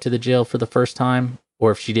showed up to the jail for the first time, or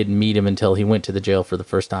if she didn't meet him until he went to the jail for the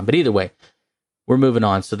first time. But either way, we're moving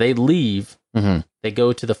on. So they leave. They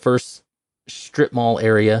go to the first strip mall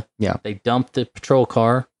area. Yeah. They dump the patrol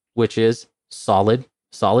car, which is solid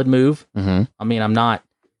move. I mean, I'm not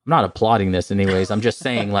applauding this anyways. I'm just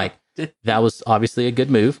saying, like, that was obviously a good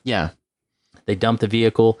move. Yeah. They dump the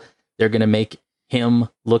vehicle. They're going to make him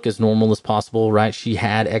look as normal as possible, right? She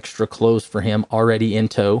had extra clothes for him already in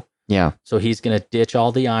tow. Yeah. So he's going to ditch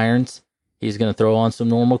all the irons. He's going to throw on some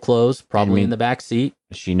normal clothes, probably in the back seat.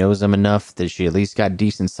 She knows him enough that she at least got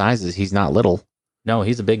decent sizes. He's not little. No,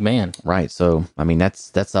 he's a big man. Right. So, I mean,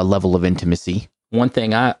 that's a level of intimacy. One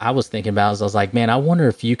thing I was thinking about is I was like, man, I wonder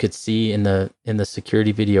if you could see in the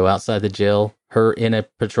security video outside the jail, her in a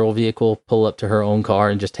patrol vehicle, pull up to her own car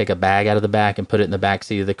and just take a bag out of the back and put it in the back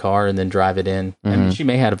seat of the car and then drive it in. I mean, she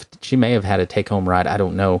may have had a take home ride. I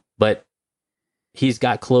don't know, but he's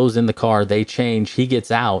got clothes in the car. They change. He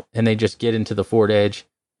gets out and they just get into the Ford Edge.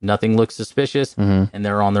 Nothing looks suspicious, and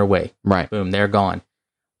they're on their way. Right. Boom, they're gone.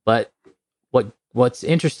 But what's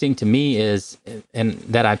interesting to me is, and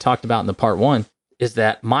that I talked about in the part one, is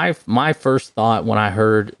that my first thought when I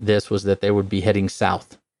heard this was that they would be heading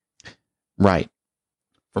south. Right.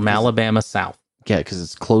 From Alabama south. Yeah, because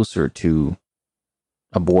it's closer to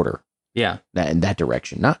a border. Yeah. In that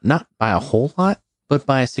direction. Not by a whole lot, but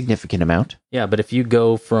by a significant amount. Yeah, but if you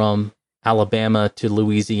go from Alabama to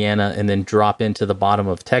Louisiana and then drop into the bottom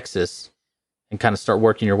of Texas and kind of start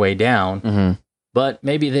working your way down, but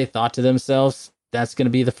maybe they thought to themselves, that's going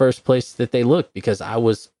to be the first place that they look, because I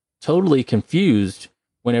was totally confused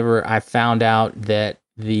whenever I found out that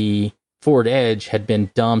the Ford Edge had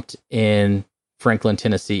been dumped in Franklin,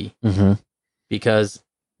 Tennessee. Because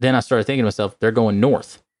then I started thinking to myself, they're going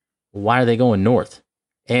north. Why are they going north?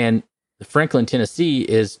 And Franklin, Tennessee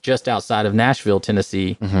is just outside of Nashville,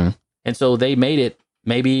 Tennessee. And so they made it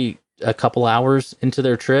maybe a couple hours into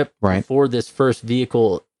their trip before this first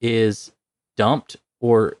vehicle is dumped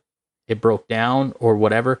or it broke down or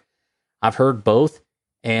whatever. I've heard both.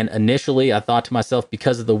 And initially I thought to myself,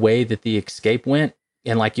 because of the way that the escape went,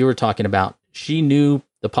 and like you were talking about, she knew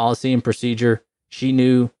the policy and procedure. She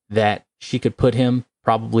knew that she could put him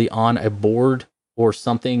probably on a board or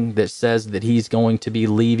something that says that he's going to be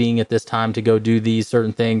leaving at this time to go do these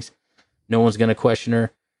certain things. No one's going to question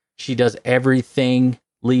her. She does everything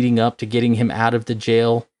leading up to getting him out of the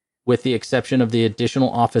jail, with the exception of the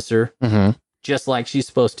additional officer, just like she's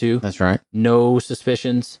supposed to. That's right. No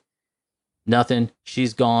suspicions, nothing.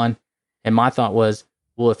 She's gone. And my thought was,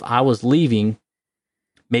 well, if I was leaving,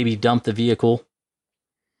 maybe dump the vehicle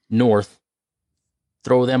north,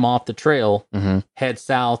 throw them off the trail, head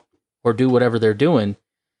south, or do whatever they're doing.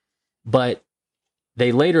 But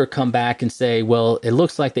they later come back and say, well, it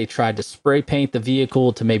looks like they tried to spray paint the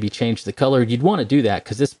vehicle to maybe change the color. You'd want to do that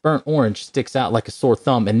because this burnt orange sticks out like a sore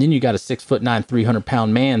thumb. And then you got a 6'9",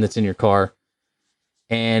 300-pound man that's in your car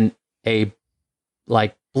and a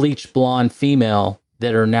like bleach blonde female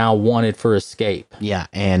that are now wanted for escape. Yeah,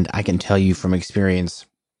 and I can tell you from experience,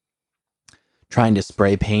 trying to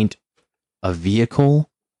spray paint a vehicle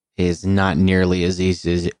is not nearly as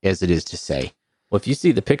easy as it is to say. Well, if you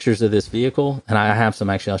see the pictures of this vehicle, and I have some,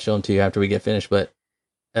 actually, I'll show them to you after we get finished, but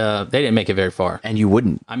they didn't make it very far. And you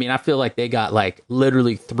wouldn't. I mean, I feel like they got like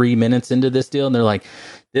literally 3 minutes into this deal, and they're like,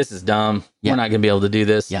 this is dumb. Yeah. We're not going to be able to do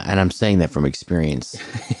this. Yeah, and I'm saying that from experience.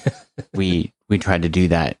 we tried to do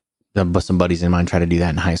that. Some buddies of mine tried to do that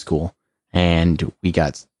in high school, and we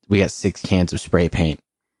got 6 cans of spray paint.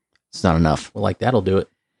 It's not enough. Well, like that'll do it.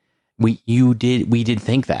 We did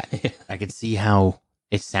think that. I could see how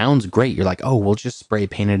it sounds great. You're like, oh, we'll just spray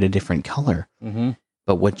paint it a different color.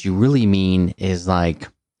 But what you really mean is like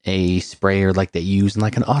a sprayer like they use in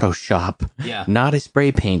like an auto shop. Yeah. Not a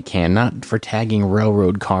spray paint can, not for tagging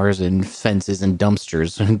railroad cars and fences and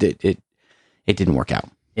dumpsters. It didn't work out.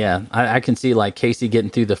 Yeah. I can see like Casey getting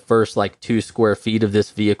through the first like 2 square feet of this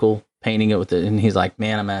vehicle, painting it with it. And he's like,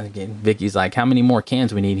 man, I'm out again. Vicky's like, how many more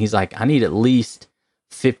cans we need? He's like, I need at least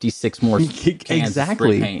 56 more cans of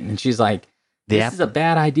spray paint. And she's like, this is a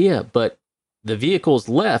bad idea, but the vehicle's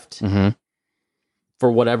left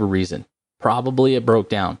for whatever reason. Probably it broke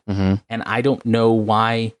down. And I don't know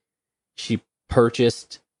why she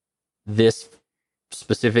purchased this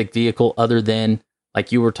specific vehicle other than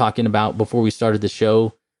like you were talking about before we started the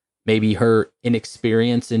show, maybe her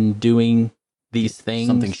inexperience in doing these things.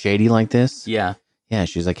 Something shady like this. Yeah. Yeah.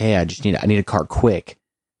 She's like, hey, I need a car quick.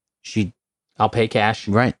 I'll pay cash.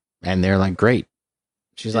 Right. And they're like, great.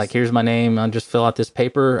 She's like, here's my name. I'll just fill out this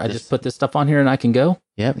paper. I just put this stuff on here and I can go.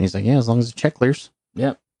 Yep. And he's like, yeah, as long as the check clears.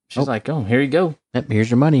 Yep. She's like, oh, here you go. Yep.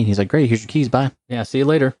 Here's your money. He's like, great. Here's your keys. Bye. Yeah. See you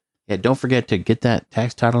later. Yeah. Don't forget to get that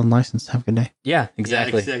tax, title, and license. Have a good day. Yeah,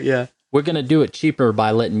 exactly. Yeah. We're going to do it cheaper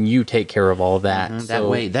by letting you take care of all of that.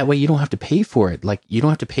 Mm-hmm. That way you don't have to pay for it. Like, you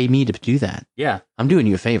don't have to pay me to do that. Yeah. I'm doing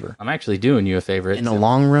you a favor. I'm actually doing you a favor. In the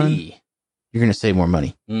long run, you're going to save more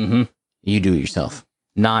money. Mm-hmm. You do it yourself.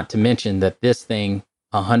 Not to mention that this thing,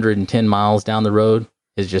 110 miles down the road,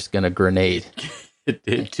 is just going to grenade. It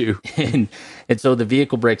did too. and so the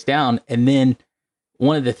vehicle breaks down. And then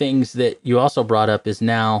one of the things that you also brought up is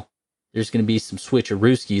now there's going to be some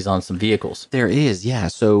switcherooskies on some vehicles. There is, yeah.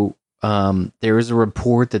 So there is a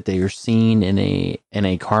report that they are seen in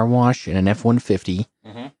a car wash in an F-150.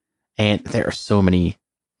 Mm-hmm. And there are so many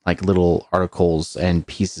like little articles and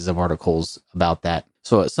pieces of articles about that.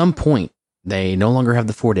 So at some point, they no longer have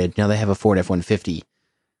the Ford Edge. Now they have a Ford F-150.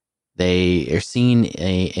 They are seen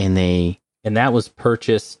And that was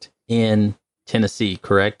purchased in Tennessee,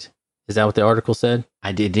 correct? Is that what the article said?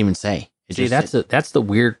 I didn't even say. See, that's the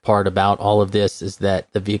weird part about all of this is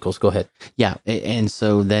that the vehicles. Go ahead. Yeah, and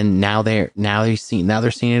so then now they're seen at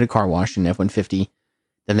a car wash in F-150.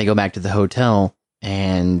 Then they go back to the hotel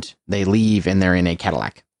and they leave and they're in a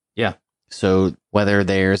Cadillac. Yeah. So whether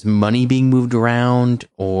there's money being moved around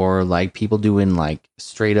or like people doing like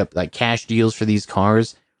straight up like cash deals for these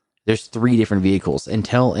cars, there's 3 different vehicles.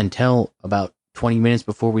 Until about 20 minutes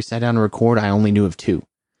before we sat down to record, I only knew of 2.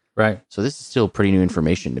 Right. So this is still pretty new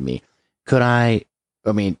information to me.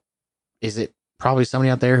 Is it probably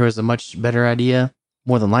somebody out there who has a much better idea?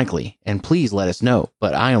 More than likely. And please let us know.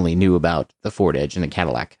 But I only knew about the Ford Edge and the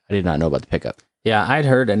Cadillac. I did not know about the pickup. Yeah, I'd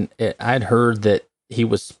heard that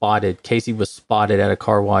Casey was spotted at a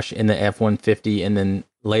car wash in the F-150, and then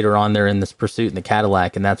later on they're in this pursuit in the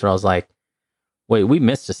Cadillac, and that's where I was like, wait, we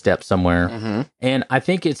missed a step somewhere. Mm-hmm. And I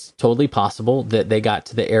think it's totally possible that they got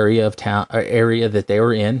to the area of town, or area that they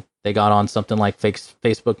were in. They got on something like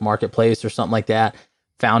Facebook Marketplace or something like that,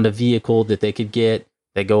 found a vehicle that they could get.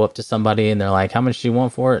 They go up to somebody and they're like, how much do you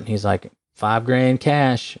want for it? And he's like, $5,000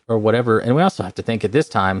 cash or whatever. And we also have to think at this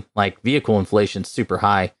time, like vehicle inflation's super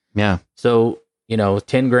high. Yeah. So,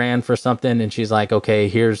 $10,000 for something. And she's like, okay,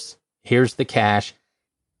 here's the cash.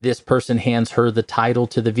 This person hands her the title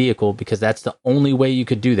to the vehicle because that's the only way you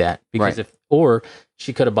could do that. Because or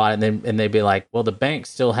she could have bought it and they'd be like, well, the bank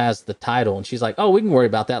still has the title. And she's like, oh, we can worry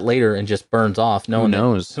about that later, and just burns off. Knowing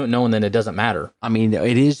that it doesn't matter. I mean,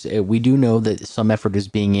 it is, we do know that some effort is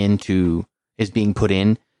being put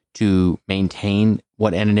in to maintain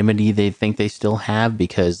what anonymity they think they still have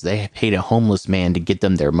because they paid a homeless man to get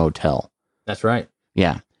them their motel. That's right.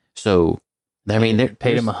 Yeah. So, I mean, they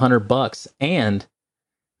paid him $100, and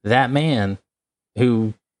that man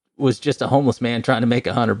who was just a homeless man trying to make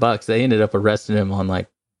 $100, they ended up arresting him on like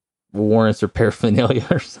warrants or paraphernalia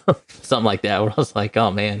or something like that. Where I was like,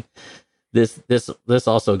 oh man, this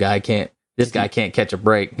guy can't catch a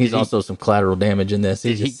break. He's also some collateral damage in this.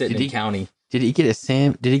 He's sitting in county. Did he get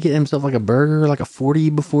Did he get himself like a burger, like a 40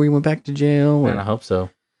 before he went back to jail? Man, I hope so.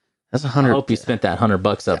 That's 100. I hope he spent that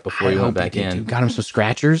 $100 up before he went back in. Got him some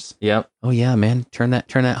scratchers. Yep. Oh yeah, man. Turn that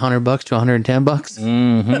 $100 to $110.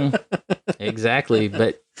 Mm-hmm. Exactly.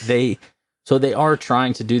 But they are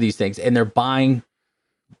trying to do these things, and they're buying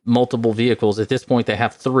multiple vehicles. At this point, they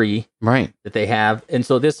have 3 right that they have, and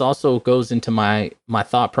so this also goes into my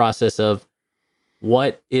thought process of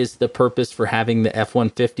what is the purpose for having the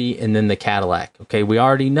F-150 and then the Cadillac. Okay, we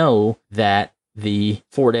already know that the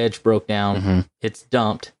Ford Edge broke down. Mm-hmm. It's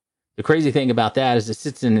dumped. The crazy thing about that is it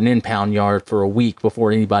sits in an impound yard for a week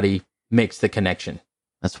before anybody makes the connection.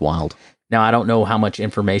 That's wild. Now, I don't know how much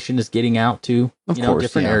information is getting out to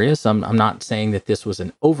different areas. I'm not saying that this was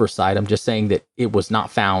an oversight. I'm just saying that it was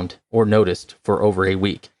not found or noticed for over a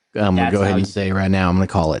week. I'm going to go ahead and say right now, I'm going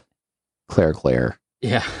to call it Claire.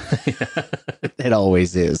 Yeah. It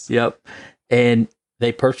always is. Yep. And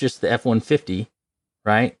they purchased the F-150,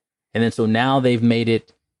 right? And then so now they've made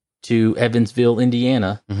it to Evansville,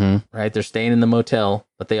 Indiana, mm-hmm. right? They're staying in the motel,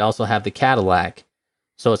 but they also have the Cadillac.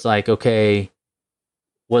 So it's like, okay,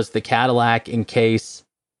 was the Cadillac in case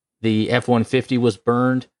the F-150 was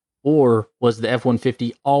burned, or was the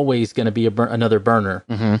F-150 always going to be another burner?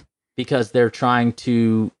 Mm-hmm. Because they're trying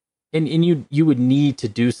to, and you would need to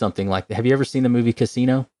do something like that. Have you ever seen the movie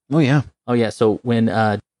Casino? Oh, yeah. Oh, yeah. So when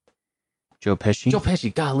Joe Pesci,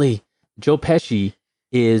 Joe Pesci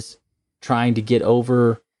is trying to get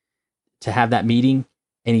over to have that meeting,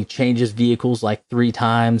 and he changes vehicles like 3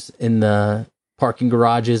 times in the parking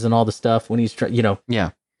garages and all the stuff when he's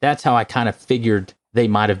Yeah. that's how I kind of figured they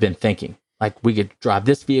might have been thinking. Like, we could drive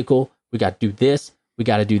this vehicle, we got to do this, we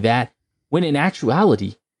got to do that. When in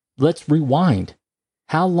actuality, let's rewind.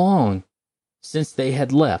 How long since they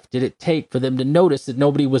had left did it take for them to notice that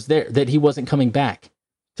nobody was there, that he wasn't coming back?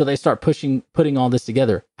 Till they start putting all this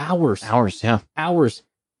together. Hours. Yeah. Hours.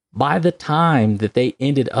 By the time that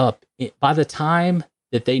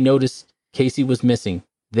they noticed Casey was missing,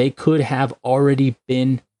 they could have already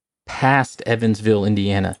been past Evansville,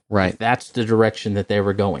 Indiana. Right. That's the direction that they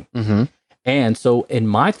were going. Mm-hmm. And so in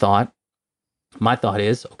my thought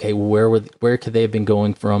is, okay, well, where could they have been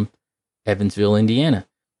going from Evansville, Indiana?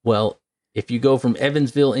 Well, if you go from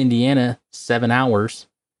Evansville, Indiana, 7 hours,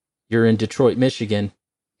 you're in Detroit, Michigan.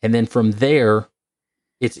 And then from there,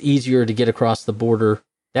 it's easier to get across the border.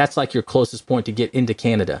 That's like your closest point to get into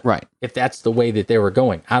Canada. Right. If that's the way that they were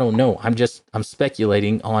going. I don't know. I'm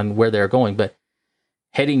speculating on where they're going, but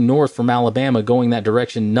heading north from Alabama, going that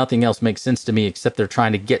direction, nothing else makes sense to me except they're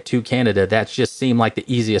trying to get to Canada. That just seemed like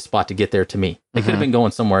the easiest spot to get there to me. They could have been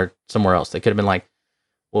going somewhere else. They could have been like,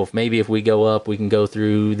 well, if we go up, we can go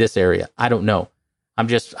through this area. I don't know.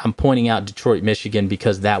 I'm pointing out Detroit, Michigan,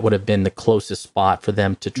 because that would have been the closest spot for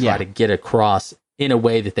them to try to get across in a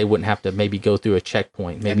way that they wouldn't have to maybe go through a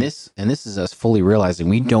checkpoint. Maybe. And this is us fully realizing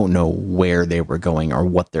we don't know where they were going or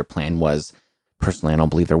what their plan was. Personally, I don't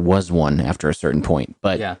believe there was one after a certain point.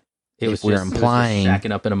 But yeah, it was just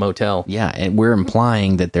shacking up in a motel. Yeah, and we're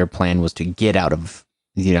implying that their plan was to get out of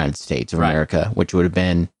the United States of America, which would have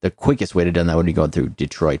been the quickest way to do that would be going through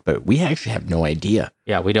Detroit. But we actually have no idea.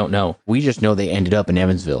 Yeah, we don't know. We just know they ended up in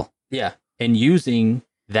Evansville. Yeah, and using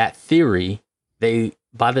that theory,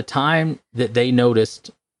 by the time that they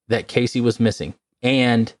noticed that Casey was missing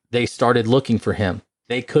and they started looking for him,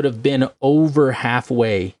 they could have been over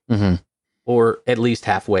halfway, or at least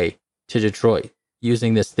halfway to Detroit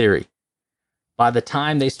using this theory. By the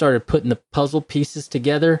time they started putting the puzzle pieces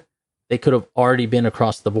together, they could have already been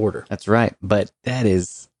across the border. That's right. But that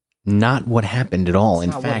is not what happened at all.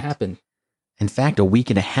 That's not what happened. In fact, a week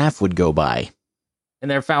and a half would go by.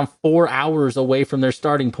 And they're found 4 hours away from their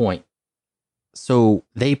starting point. So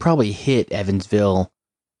they probably hit Evansville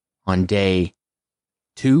on day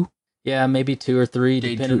 2? Yeah, maybe 2 or 3,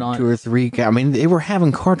 depending on... 2 or 3. I mean, they were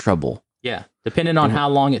having car trouble. Yeah, depending on how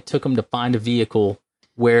long it took them to find a vehicle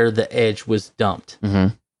where the edge was dumped.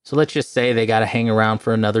 Mm-hmm. So let's just say they got to hang around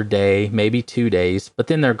for another day, maybe 2 days, but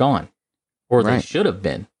then they're gone. Or they should have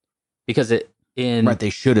been. Because they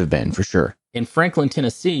should have been, for sure. In Franklin,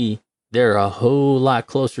 Tennessee, they're a whole lot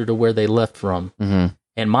closer to where they left from. Mm-hmm.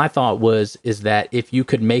 And my thought is that if you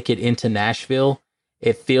could make it into Nashville,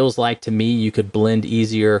 it feels like to me you could blend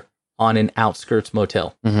easier on an outskirts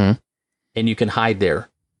motel. Mm-hmm. And you can hide there.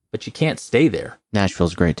 But you can't stay there.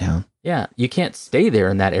 Nashville's a great town. Yeah, you can't stay there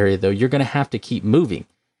in that area, though. You're going to have to keep moving.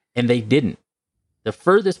 And they didn't. The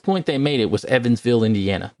furthest point they made it was Evansville,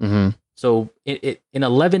 Indiana. Mm-hmm. So in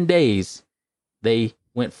 11 days, they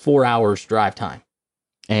went 4 hours drive time.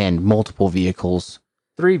 And multiple vehicles.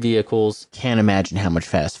 3 vehicles. Can't imagine how much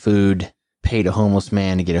fast food. Paid a homeless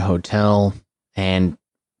man to get a hotel. And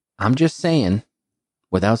I'm just saying,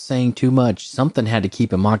 without saying too much, something had to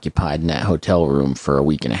keep him occupied in that hotel room for a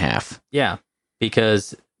week and a half. Yeah,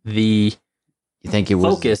 because you think it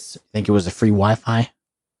was a free Wi-Fi?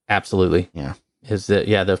 Absolutely. Yeah. It's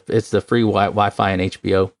the free Wi-Fi and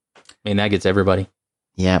HBO. I mean, that gets everybody.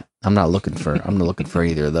 Yeah, I'm not looking for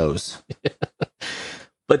either of those.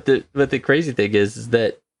 But the crazy thing is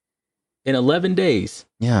that in 11 days,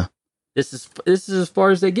 yeah, this is as far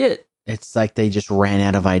as they get. It's like they just ran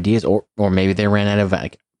out of ideas, or maybe they ran out of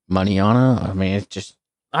like money on it. I mean, it's just,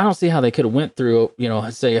 I don't see how they could have went through,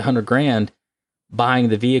 say $100,000 buying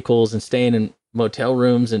the vehicles and staying in motel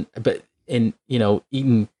rooms and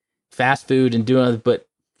eating fast food and doing other, but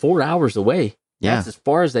 4 hours away. Yeah. That's as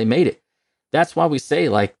far as they made it. That's why we say,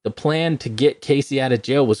 like, the plan to get Casey out of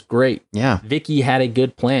jail was great. Yeah. Vicky had a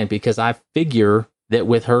good plan, because I figure that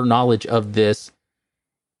with her knowledge of this,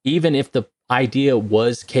 even if the idea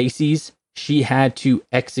was Casey's, she had to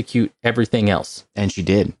execute everything else. And she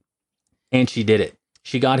did. And she did it.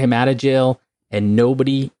 She got him out of jail, and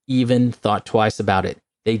nobody even thought twice about it.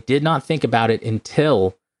 They did not think about it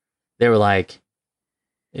until they were like,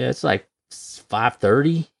 yeah, it's like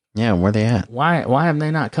 5:30. Yeah, where they at? Why have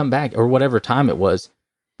they not come back, or whatever time it was?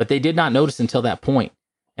 But they did not notice until that point.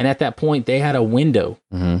 And at that point, they had a window.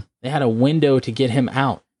 Mm-hmm. They had a window to get him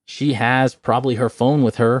out. She has probably her phone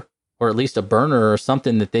with her, or at least a burner or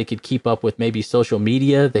something that they could keep up with, maybe social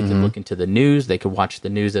media. They could look into the news. They could watch the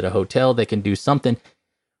news at a hotel. They can do something.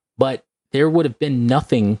 But there would have been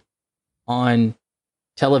nothing on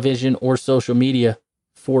television or social media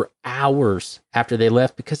for hours after they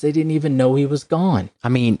left because they didn't even know he was gone. I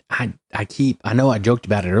mean, I know I joked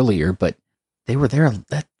about it earlier, but they were there.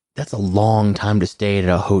 That's a long time to stay at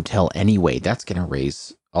a hotel anyway. That's going to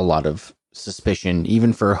raise a lot of suspicion,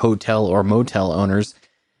 even for hotel or motel owners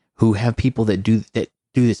who have people that do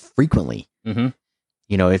this frequently. Mm-hmm.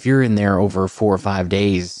 You know, if you're in there over 4 or 5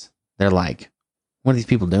 days, they're like, what are these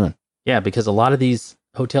people doing? Yeah, because a lot of these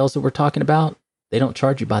hotels that we're talking about, they don't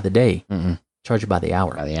charge you by the day. Mm-mm. Charge you by the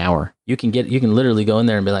hour. By the hour. You can literally go in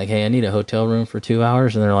there and be like, hey, I need a hotel room for 2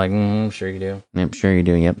 hours. And they're like, sure you do. I'm sure you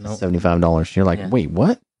do. Yep. Nope. $75. You're like, Yeah. Wait,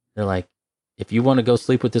 what? They're like, if you want to go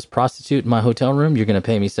sleep with this prostitute in my hotel room, you're going to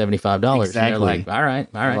pay me $75. Exactly. And they're like, all right.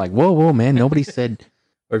 You're like, whoa, man. Nobody said.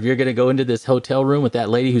 Or if you're going to go into this hotel room with that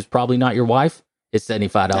lady who's probably not your wife, it's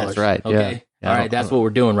 $75. That's right. Okay. Yeah. All right. That's what we're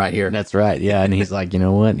doing right here. That's right. Yeah. And he's like, you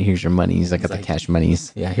know what? Here's your money. He's like, got the cash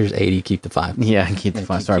monies. Yeah. Here's 80. Keep the 5. Yeah. Keep the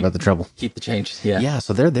 5. Sorry about the trouble. Keep the change. Yeah. Yeah.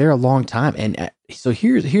 So they're there a long time. And so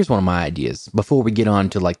here's one of my ideas before we get on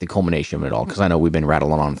to like the culmination of it all, because I know we've been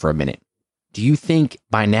rattling on for a minute. Do you think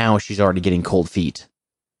by now she's already getting cold feet?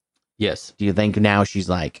 Yes. Do you think now she's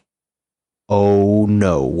like, oh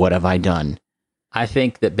no, what have I done? I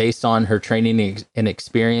think that based on her training and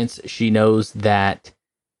experience, she knows that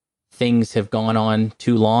things have gone on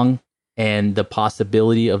too long and the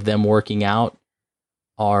possibility of them working out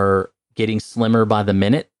are getting slimmer by the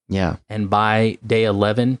minute. Yeah. And by day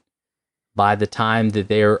 11, by the time that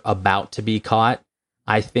they're about to be caught,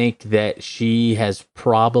 I think that she has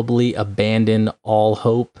probably abandoned all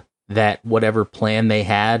hope that whatever plan they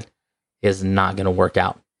had is not going to work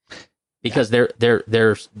out because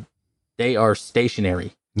they are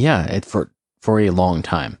stationary. Yeah, for a long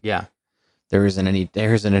time. Yeah. There isn't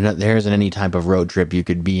any type of road trip you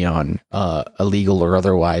could be on, illegal or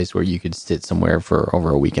otherwise, where you could sit somewhere for over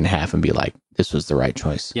a week and a half and be like, this was the right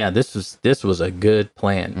choice. Yeah, this was a good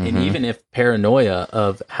plan. Mm-hmm. And even if paranoia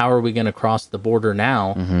of how are we going to cross the border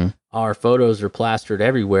now, Mm-hmm. our photos are plastered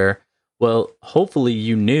everywhere. Well, hopefully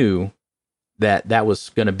you knew that was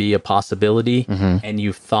going to be a possibility, Mm-hmm. and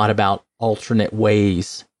you've thought about alternate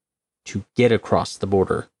ways to get across the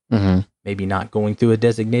border. Mm-hmm. Maybe not going through a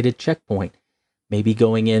designated checkpoint. Maybe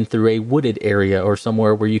going in through a wooded area or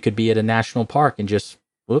somewhere where you could be at a national park and just,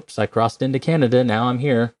 whoops, I crossed into Canada. Now I'm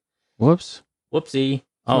here. Whoops. Whoopsie.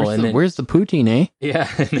 Oh, where's the poutine, eh? Yeah.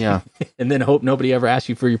 Yeah. And then hope nobody ever asks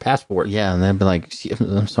you for your passport. Yeah, and then be like,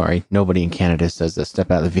 I'm sorry, nobody in Canada says to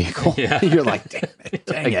step out of the vehicle. Yeah. You're like,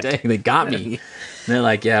 dang it. Dang, they got me. And they're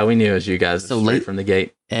like, yeah, we knew it was you guys. So Straight late from the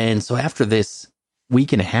gate. And so after this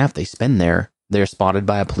week and a half they spend there, they're spotted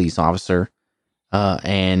by a police officer.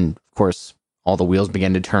 And of course, all the wheels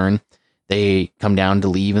begin to turn. They come down to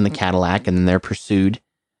leave in the Cadillac, and then they're pursued.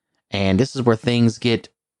 And this is where things get,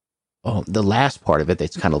 the last part of it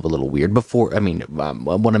that's kind of a little weird. What I mean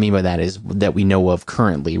by that is that we know of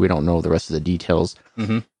currently. We don't know the rest of the details.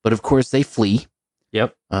 Mm-hmm. But of course, they flee.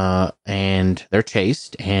 Yep. And they're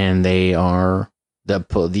chased, and they are,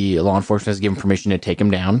 the law enforcement has given permission to take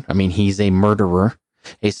him down. I mean, he's a murderer,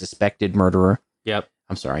 a suspected murderer. Yep.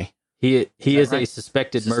 I'm sorry. He is right? A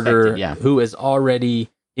suspected murderer who is already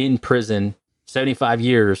in prison 75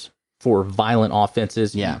 years for violent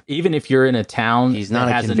offenses. Yeah. Even if you're in a town, he's not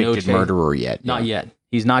a convicted murderer yet. Not yet.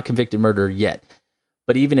 He's not convicted murderer yet.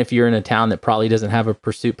 But even if you're in a town that probably doesn't have a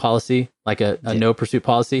pursuit policy, like a no pursuit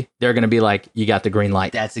policy, they're going to be like, you got the green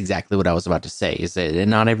light. That's exactly what I was about to say. Is that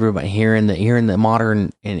not everybody here in the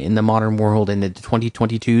modern world in the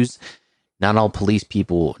 2022s, not all police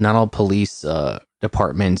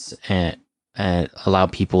departments and allow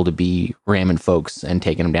people to be ramming folks and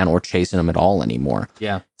taking them down or chasing them at all anymore.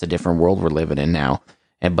 Yeah, it's a different world we're living in now.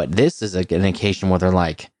 But this is an occasion where they're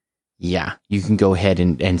like, yeah, you can go ahead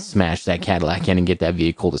and smash that Cadillac in and get that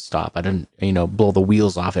vehicle to stop. I didn't, blow the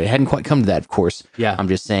wheels off it. It hadn't quite come to that, of course. Yeah. I'm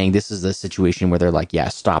just saying this is the situation where they're like, yeah,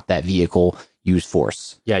 stop that vehicle, use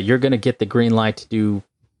force. Yeah, you're going to get the green light to do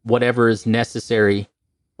whatever is necessary,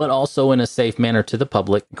 but also in a safe manner to the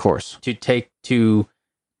public. Of course. To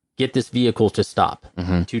get this vehicle to stop.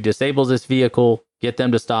 Mm-hmm. To disable this vehicle, get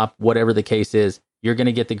them to stop, whatever the case is. You're going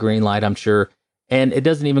to get the green light, I'm sure. And it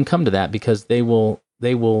doesn't even come to that because they will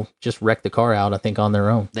just wreck the car out, I think, on their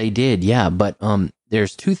own. They did, yeah. But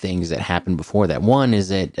there's two things that happened before that. One is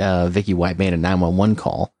that Vicky White made a 911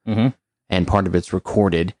 call, mm-hmm. and part of it's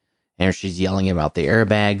recorded, and she's yelling about the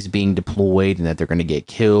airbags being deployed and that they're going to get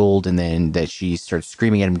killed, and then that she starts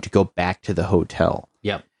screaming at him to go back to the hotel.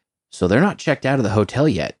 Yep. So they're not checked out of the hotel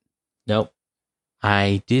yet.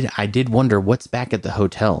 I did wonder what's back at the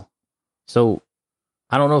hotel. So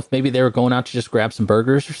I don't know if maybe they were going out to just grab some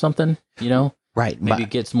burgers or something, you know? Right. Maybe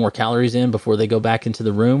get some more calories in before they go back into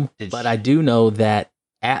the room. But I do know that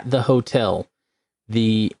at the hotel,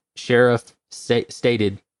 the sheriff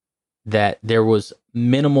stated that there was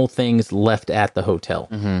minimal things left at the hotel.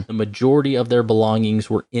 Mm-hmm. The majority of their belongings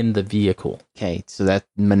were in the vehicle. Okay, so that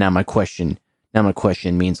now my question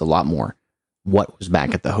means a lot more. What was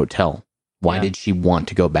back at the hotel? Why did she want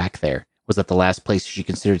to go back there? Was that the last place she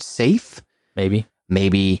considered safe?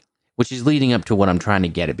 Maybe, which is leading up to what I'm trying to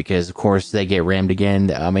get at, because of course they get rammed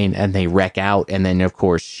again. I mean, and they wreck out, and then of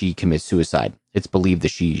course she commits suicide. It's believed that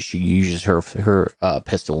she uses her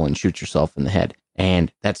pistol and shoots herself in the head,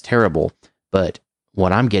 and that's terrible. But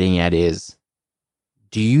what I'm getting at is,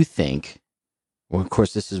 do you think? Well, of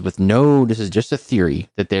course, this is just a theory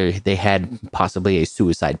that they had possibly a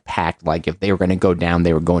suicide pact. Like if they were going to go down,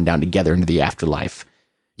 they were going down together into the afterlife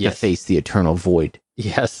to face the eternal void.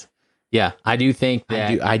 Yes. Yeah, I do think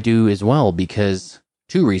that. I do as well, because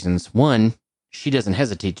two reasons. One, she doesn't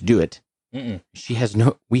hesitate to do it. Mm-mm.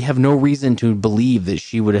 We have no reason to believe that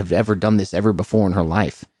she would have ever done this ever before in her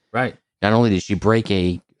life. Right. Not only did she break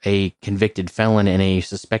a convicted felon and a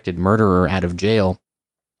suspected murderer out of jail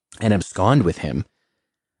and abscond with him,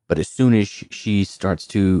 but as soon as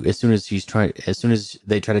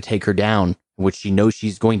they try to take her down, which she knows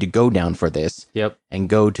she's going to go down for this, and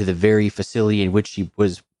go to the very facility in which she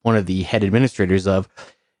was one of the head administrators of,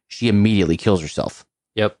 she immediately kills herself.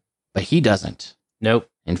 Yep. But he doesn't. Nope.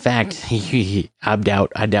 In fact, I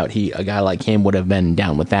doubt a guy like him would have been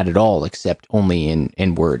down with that at all, except only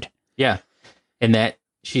in word. Yeah. And that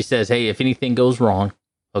she says, hey, if anything goes wrong,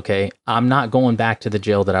 okay, I'm not going back to the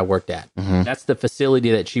jail that I worked at. Mm-hmm. That's the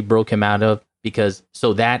facility that she broke him out of,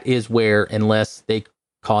 so that is where, unless they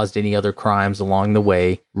caused any other crimes along the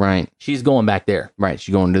way, right, she's going back there. Right,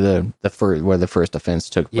 she's going to the first, where the first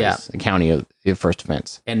offense took place, the county of the first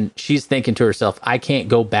offense. And she's thinking to herself, I can't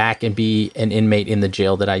go back and be an inmate in the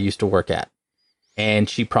jail that I used to work at. And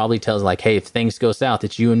she probably tells like, hey, if things go south,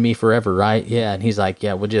 it's you and me forever, right? Yeah. And he's like,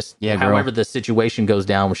 yeah, we'll just, however the situation goes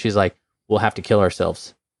down, where she's like, we'll have to kill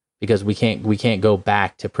ourselves because we can't go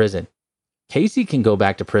back to prison. Casey can go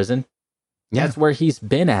back to prison. Yeah. That's where he's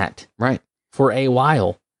been at. Right. For a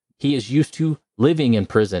while. He is used to living in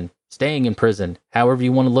prison, staying in prison, however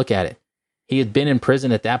you want to look at it. He had been in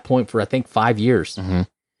prison at that point for, I think, 5 years. Mm-hmm.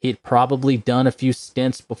 He had probably done a few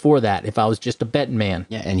stints before that, if I was just a betting man.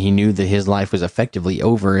 Yeah, and he knew that his life was effectively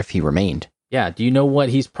over if he remained. Yeah, do you know what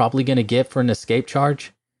he's probably going to get for an escape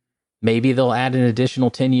charge? Maybe they'll add an additional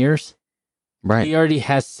 10 years. Right. He already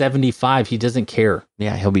has 75. He doesn't care.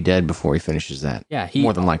 Yeah, he'll be dead before he finishes that. Yeah,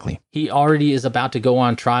 more than likely. He already is about to go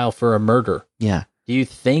on trial for a murder. Yeah. Do you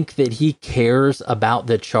think that he cares about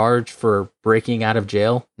the charge for breaking out of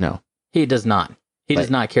jail? No. He does not. He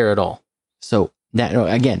does not care at all. So,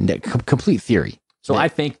 complete theory. So I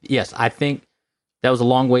think that was a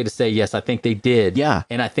long way to say yes. I think they did. Yeah.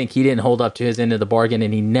 And I think he didn't hold up to his end of the bargain,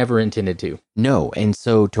 and he never intended to. No. And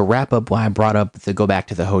so to wrap up why I brought up the go back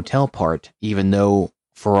to the hotel part, even though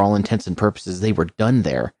for all intents and purposes they were done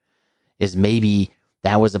there, is maybe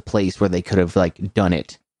that was a place where they could have done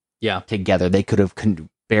it. Yeah. Together. They could have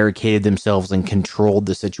barricaded themselves and controlled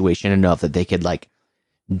the situation enough that they could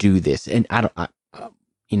do this. And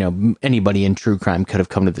anybody in true crime could have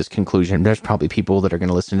come to this conclusion. There's probably people that are going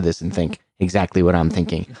to listen to this and think exactly what I'm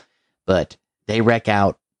thinking. But they wreck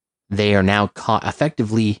out. They are now caught.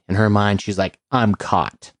 Effectively, in her mind, she's like, I'm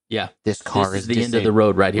caught. Yeah. This car is the end of the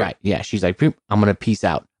road right here. Right. Yeah. She's like, I'm going to peace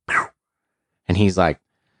out. And he's like,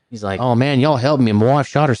 oh man, y'all help me. My wife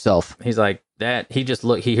shot herself. He's like, he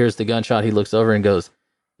hears the gunshot. He looks over and goes,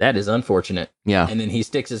 that is unfortunate. Yeah. And then he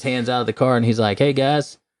sticks his hands out of the car and he's like, hey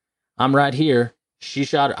guys, I'm right here. She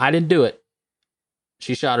shot her. I didn't do it.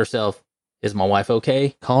 She shot herself. Is my wife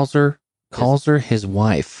okay? Calls her his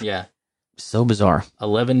wife. Yeah. So bizarre.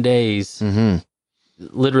 11 days. Mm-hmm.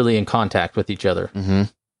 Literally in contact with each other. Mm-hmm.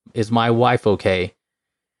 Is my wife okay?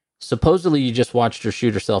 Supposedly you just watched her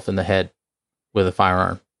shoot herself in the head with a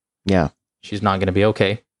firearm. Yeah. She's not going to be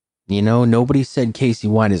okay. Nobody said Casey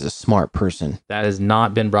White is a smart person. That has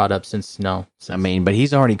not been brought up since. But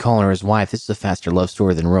he's already calling her his wife. This is a faster love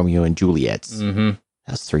story than Romeo and Juliet's. Mm-hmm.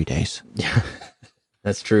 That's 3 days. Yeah,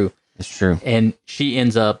 that's true. It's true. And she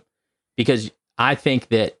ends up, because I think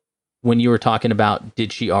that when you were talking about,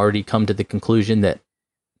 did she already come to the conclusion that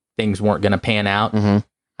things weren't going to pan out? Mm-hmm.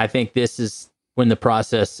 I think this is when the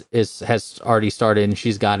process has already started and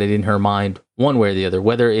she's got it in her mind one way or the other,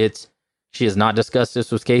 whether it's, she has not discussed this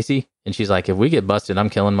with Casey, and she's like, if we get busted, I'm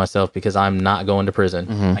killing myself because I'm not going to prison.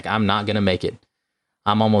 Mm-hmm. I'm not going to make it.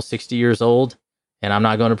 I'm almost 60 years old, and I'm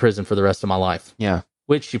not going to prison for the rest of my life. Yeah.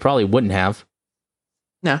 Which she probably wouldn't have.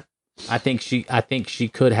 Nah. I think she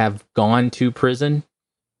could have gone to prison.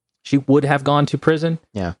 She would have gone to prison.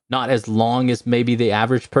 Yeah. Not as long as maybe the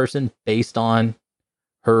average person based on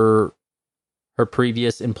her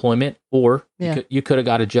previous employment, or you could have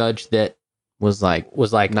got a judge that was like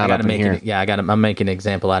not I gotta make it. Yeah, I'm making an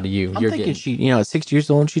example out of you. I'm thinking she, at 6 years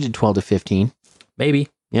old, she did 12 to 15. Maybe.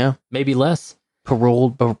 Yeah. Maybe less.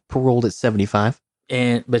 Paroled at 75.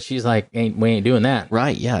 But she's like, we ain't doing that.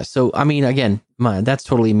 Right, yeah. So, I mean, again, that's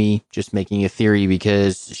totally me just making a theory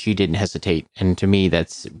because she didn't hesitate. And to me,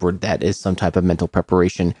 that is some type of mental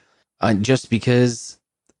preparation. Just because...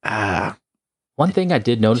 One thing I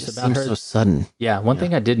did notice about her... so sudden. Yeah, one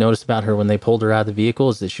thing I did notice about her when they pulled her out of the vehicle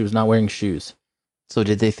is that she was not wearing shoes. So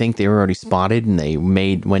did they think they were already spotted and they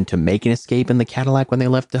went to make an escape in the Cadillac when they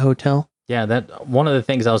left the hotel? Yeah, that one of the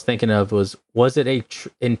things I was thinking of was it a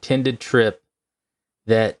intended trip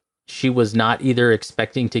that she was not either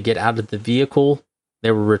expecting to get out of the vehicle, they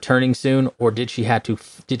were returning soon, or did she have to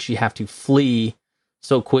flee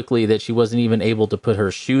so quickly that she wasn't even able to put her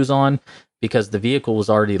shoes on because the vehicle was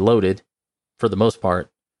already loaded for the most part?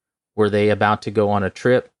 Were they about to go on a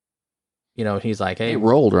trip? He's like, hey, it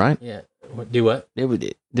rolled, right? Yeah. Do what?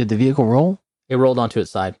 Did the vehicle roll? It rolled onto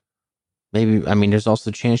its side. Maybe, I mean, there's also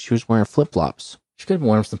a chance she was wearing flip-flops. She could have been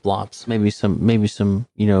wearing some flops. Maybe some,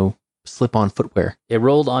 slip-on footwear. It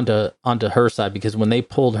rolled onto her side because when they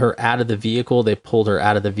pulled her out of the vehicle,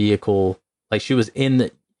 like she was in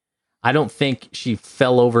the... I don't think she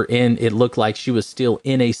fell over in... It looked like she was still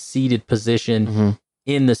in a seated position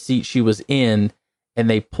in the seat she was in, and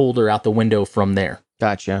they pulled her out the window from there.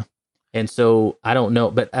 Gotcha. And so, I don't know,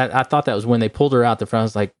 but I thought that was when they pulled her out the front. I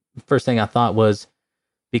was like, first thing I thought was,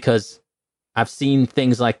 because I've seen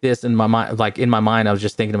things like this in my mind. Like in my mind, I was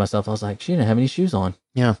just thinking to myself, I was like, she didn't have any shoes on.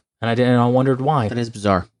 Yeah. And I didn't, and I wondered why. That is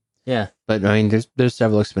bizarre. Yeah. But I mean, there's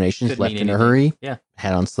several explanations. Left in a hurry. Yeah.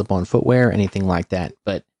 Had on slip-on footwear, anything like that.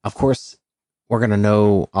 But of course, we're going to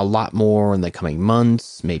know a lot more in the coming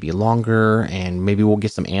months, maybe longer, and maybe we'll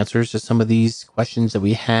get some answers to some of these questions that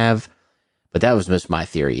we have. But that was just my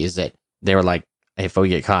theory, is that they were like, hey, if we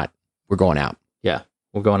get caught, we're going out. Yeah.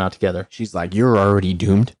 We're going out together. She's like, you're already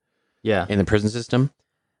doomed. Yeah. In the prison system.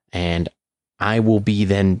 And I will be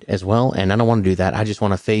then as well. And I don't want to do that. I just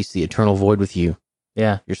want to face the eternal void with you.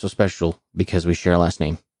 Yeah. You're so special because we share a last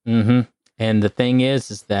name. Mm-hmm. And the thing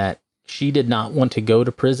is that she did not want to go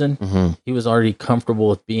to prison. Mm-hmm. He was already comfortable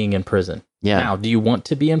with being in prison. Yeah. Now, do you want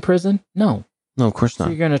to be in prison? No. No, of course not. So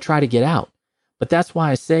you're going to try to get out. But that's why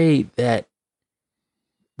I say that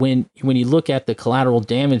when you look at the collateral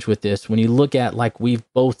damage with this, when you look at, like we've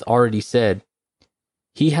both already said,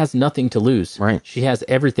 he has nothing to lose. Right. She has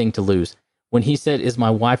everything to lose. When he said, is my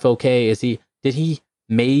wife okay? Did he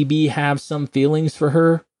maybe have some feelings for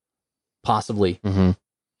her? Possibly. Mm-hmm.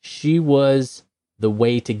 She was the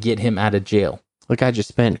way to get him out of jail. Look, I just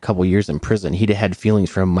spent a couple years in prison. He'd have had feelings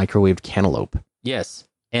for a microwaved cantaloupe. Yes.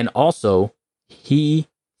 And also, he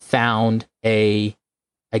found a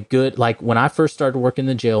good, like when I first started working in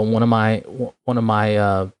the jail, one of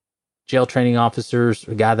my jail training officers,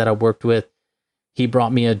 a guy that I worked with, he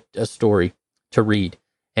brought me a story to read,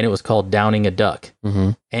 and it was called Downing a Duck.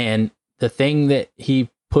 Mm-hmm. And the thing that he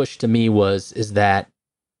pushed to me is that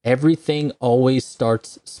everything always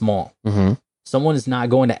starts small. Mm-hmm. Someone is not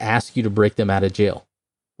going to ask you to break them out of jail.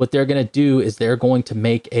 What they're going to do is they're going to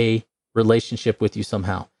make a relationship with you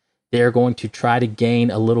somehow. They're going to try to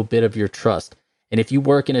gain a little bit of your trust. And if you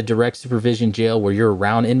work in a direct supervision jail where you're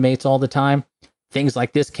around inmates all the time, things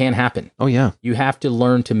like this can happen. Oh yeah. You have to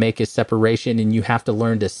learn to make a separation, and you have to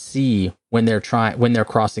learn to see when they're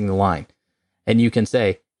crossing the line. And you can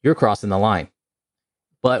say, you're crossing the line.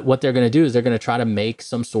 But what they're going to do is they're going to try to make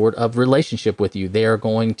some sort of relationship with you. They are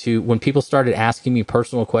going to, when people started asking me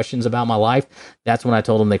personal questions about my life, that's when I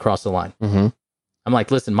told them they crossed the line. Mm-hmm. I'm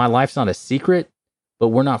like, listen, my life's not a secret, but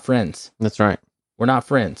we're not friends. That's right. We're not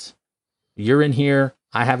friends. You're in here.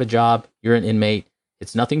 I have a job. You're an inmate.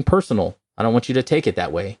 It's nothing personal. I don't want you to take it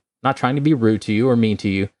that way. I'm not trying to be rude to you or mean to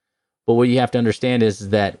you. But what you have to understand is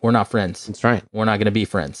that we're not friends. That's right. We're not going to be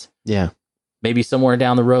friends. Yeah. Maybe somewhere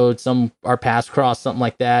down the road, our paths cross, something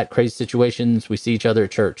like that. Crazy situations. We see each other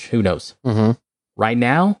at church. Who knows? Mm-hmm. Right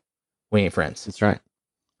now, we ain't friends. That's right.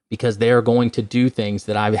 Because they are going to do things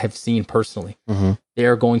that I have seen personally. Mm-hmm. They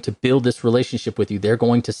are going to build this relationship with you. They're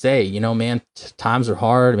going to say, man, times are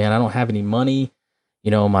hard. Man, I don't have any money.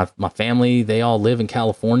 My family, they all live in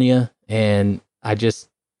California. And I just,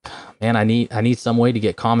 man, I need some way to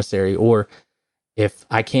get commissary. Or if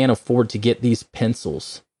I can't afford to get these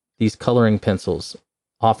pencils, these coloring pencils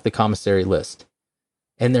off the commissary list.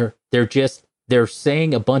 And they're they're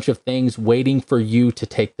saying a bunch of things waiting for you to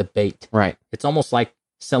take the bait. Right. It's almost like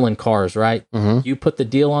selling cars, right? Mm-hmm. You put the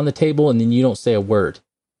deal on the table and then you don't say a word.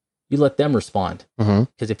 You let them respond. Mm-hmm.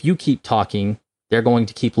 Because if you keep talking, they're going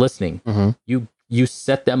to keep listening. Mm-hmm. You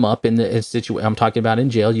set them up in the situation. I'm talking about in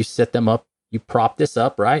jail. You set them up. You prop this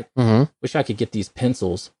up, right? Mm-hmm. Wish I could get these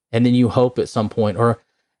pencils. And then you hope at some point, or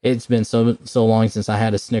it's been so long since I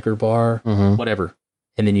had a Snicker bar, Mm-hmm. whatever.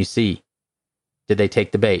 And then you see, did they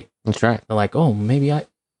take the bait? That's right. They're like, oh, maybe I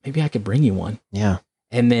could bring you one. Yeah.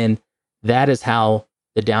 And then that is how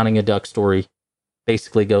the downing a duck story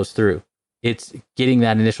basically goes through. It's getting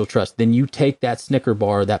that initial trust. Then you take that Snicker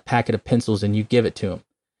bar, that packet of pencils, and you give it to them.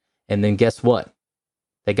 And then guess what?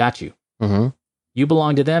 They got you. Mm-hmm. You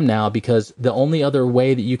belong to them now, because the only other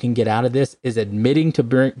way that you can get out of this is admitting to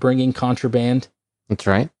bringing contraband. That's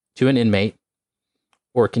right. To an inmate,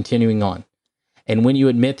 or continuing on. And when you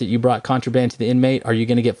admit that you brought contraband to the inmate, are you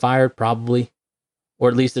going to get fired? Probably. Or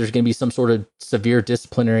at least there's going to be some sort of severe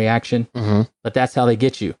disciplinary action. Mm-hmm. But that's how they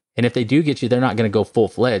get you. And if they do get you, they're not going to go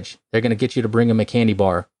full-fledged. They're going to get you to bring them a candy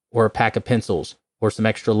bar or a pack of pencils or some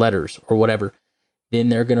extra letters or whatever. Then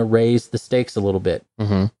they're going to raise the stakes a little bit.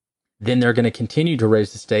 Mm-hmm. Then they're going to continue to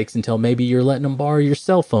raise the stakes until maybe you're letting them borrow your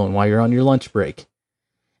cell phone while you're on your lunch break.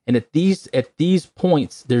 And at these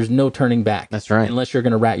points, there's no turning back. That's right. Unless you're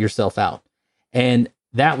going to rat yourself out. And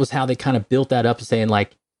that was how they kind of built that up, saying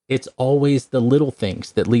like, it's always the little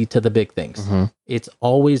things that lead to the big things. Mm-hmm. It's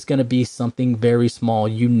always going to be something very small.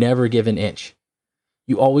 You never give an inch.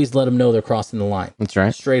 You always let them know they're crossing the line. That's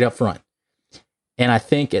right. Straight up front. And I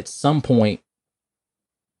think at some point,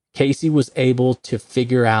 Casey was able to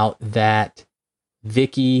figure out that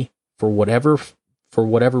Vicky, for whatever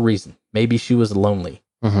reason, maybe she was lonely.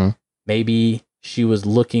 Mm-hmm. Maybe she was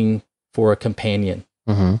looking for a companion.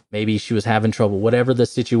 Mm-hmm. Maybe she was having trouble. Whatever the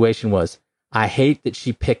situation was, I hate that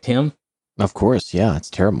she picked him. Of course, yeah, it's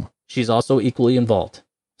terrible. She's also equally involved.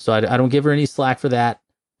 So I don't give her any slack for that.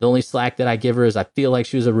 The only slack that I give her is I feel like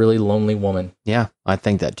she was a really lonely woman. Yeah, I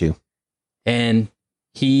think that too. And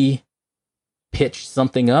he pitched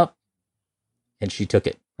something up and she took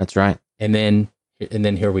it. That's right. And then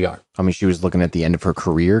here we are. I mean, she was looking at the end of her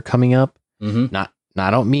career coming up. Mm-hmm. I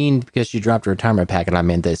don't mean because she dropped her retirement packet. I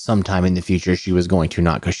meant that sometime in the future she was going to,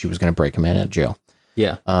 not because she was going to break him out of jail.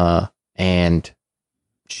 Yeah. And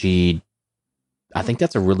I think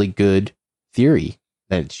that's a really good theory,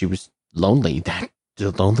 that she was lonely. That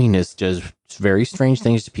the loneliness does very strange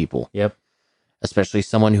things to people. Yep. Especially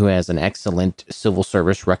someone who has an excellent civil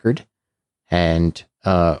service record and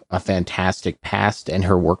a fantastic past in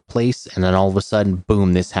her workplace, and then all of a sudden,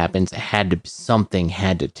 boom, this happens. Something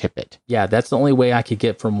had to tip it. Yeah, that's the only way I could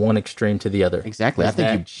get from one extreme to the other. Exactly. I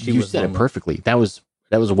think you said it perfectly. That was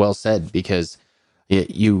well said, because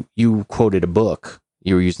you quoted a book.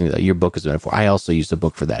 You were using your book as a metaphor. I also used a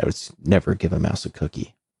book for that. It was Never Give a Mouse a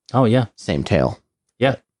Cookie. Oh yeah, same tale.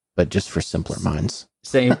 Yeah, but just for simpler minds.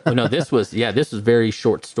 Same. No, this was very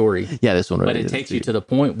short story. Yeah, this one. But it takes you to the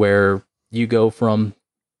point where you go from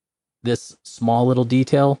this small little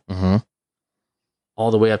detail mm-hmm. all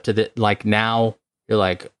the way up to the, like, now you're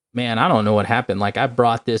like, man, I don't know what happened. Like, I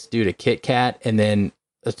brought this dude a Kit Kat, and then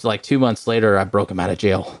it's like 2 months later, I broke him out of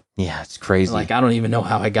jail. Yeah, it's crazy. Like, I don't even know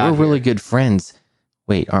how I got here. We're really good friends.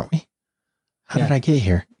 Wait, aren't we? How did I get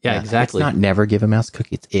here? Yeah, exactly. It's not never give a mouse a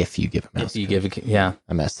cookie. It's if you give a mouse a cookie. Yeah.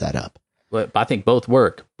 I messed that up. But I think both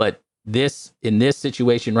work. But in this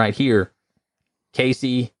situation right here,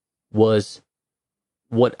 Casey was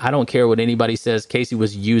I don't care what anybody says, Casey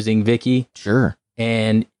was using Vicky. Sure.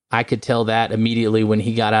 And I could tell that immediately when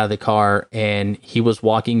he got out of the car and he was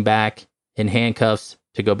walking back in handcuffs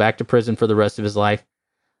to go back to prison for the rest of his life,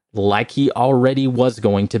 like he already was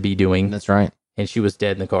going to be doing. That's right. And she was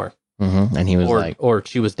dead in the car. Mm-hmm. And he was or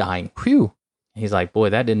she was dying. Phew. He's like, boy,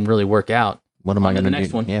 that didn't really work out. What am I going to do?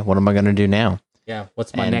 Next one. Yeah. What am I going to do now? Yeah.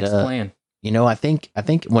 What's my next plan? You know, I think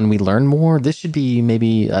when we learn more, this should be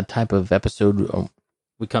maybe a type of episode.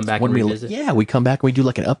 We come back and revisit. We come back and we do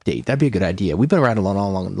like an update. That'd be a good idea. We've been around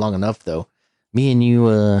long enough, though. Me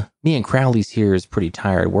and Crowley's here is pretty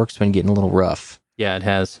tired. Work's been getting a little rough. Yeah, it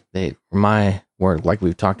has. My work, like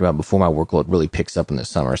we've talked about before, my workload really picks up in the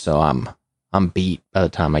summer, so I'm beat by the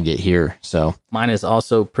time I get here. So mine is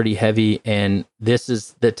also pretty heavy, and this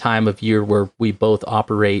is the time of year where we both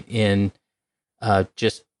operate in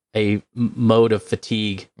just a mode of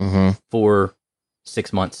fatigue for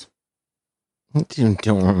 6 months.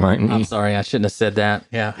 Don't remind me. I'm sorry, I shouldn't have said that.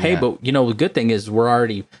 Yeah. Hey, but the good thing is we're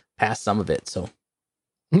already past some of it, so.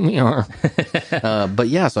 We are. But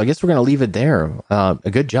yeah, so I guess we're going to leave it there. A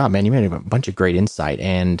good job, man. You made a bunch of great insight.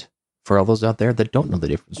 And for all those out there that don't know the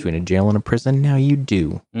difference between a jail and a prison, now you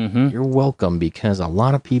do. Mm-hmm. You're welcome, because a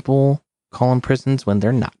lot of people call them prisons when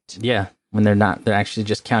they're not. Yeah, when they're not. They're actually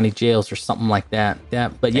just county jails or something like that.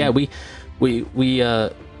 But yeah, we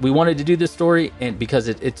wanted to do this story, and because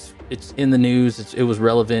it's in the news, it was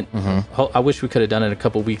relevant. I wish we could have done it a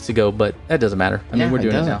couple weeks ago, but that doesn't matter. I mean, we're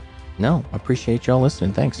doing it now. No, I appreciate y'all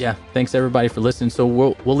listening. Thanks. Yeah, thanks everybody for listening. So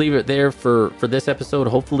we'll leave it there for this episode.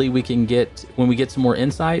 Hopefully we can when we get some more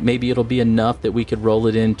insight, maybe it'll be enough that we could roll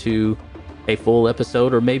it into a full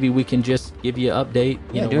episode, or maybe we can just give you an update,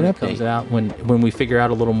 when it comes out, when we figure out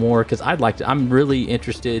a little more, because I'm really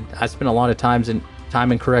interested. I spent a lot of time in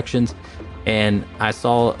corrections, and I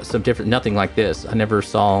saw some different, nothing like this. I never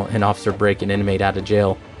saw an officer break an inmate out of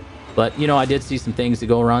jail. But, I did see some things that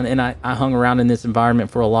go around, and I hung around in this environment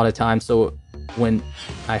for a lot of time. So when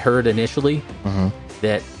I heard initially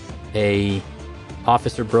that a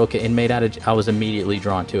officer broke an inmate out of jail, I was immediately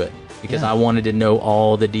drawn to it, because I wanted to know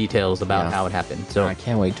all the details about how it happened. So I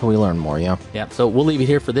can't wait till we learn more. Yeah. So we'll leave it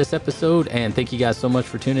here for this episode, and thank you guys so much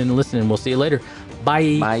for tuning in and listening. We'll see you later.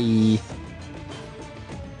 Bye. Bye.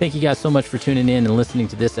 Thank you guys so much for tuning in and listening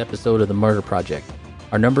to this episode of The Murder Project.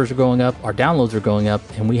 Our numbers are going up, our downloads are going up,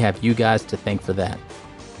 and we have you guys to thank for that.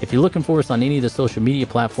 If you're looking for us on any of the social media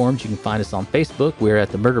platforms, you can find us on Facebook. We're at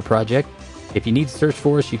The Murder Project. If you need to search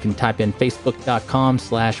for us, you can type in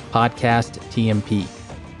facebook.com/podcasttmp.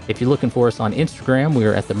 If you're looking for us on Instagram, we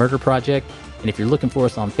are at The Murder Project. And if you're looking for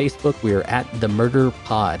us on Facebook, we are at The Murder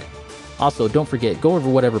Pod. Also, don't forget, go over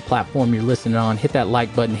whatever platform you're listening on, hit that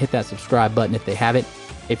like button, hit that subscribe button if they have it.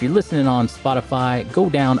 If you're listening on Spotify, go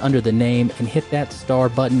down under the name and hit that star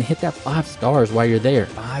button. Hit that 5 stars while you're there.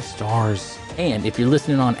 5 stars. And if you're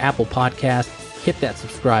listening on Apple Podcasts, hit that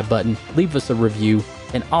subscribe button. Leave us a review.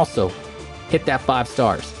 And also, hit that 5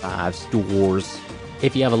 stars. 5 stars.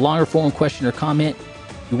 If you have a longer form question or comment,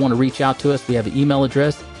 you want to reach out to us, we have an email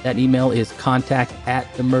address. That email is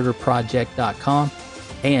contact@themurderproject.com.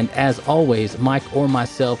 And as always, Mike or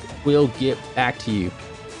myself will get back to you.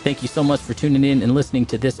 Thank you so much for tuning in and listening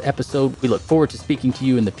to this episode. We look forward to speaking to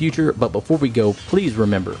you in the future. But before we go, please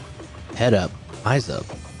remember, head up, eyes up,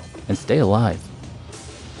 and stay alive.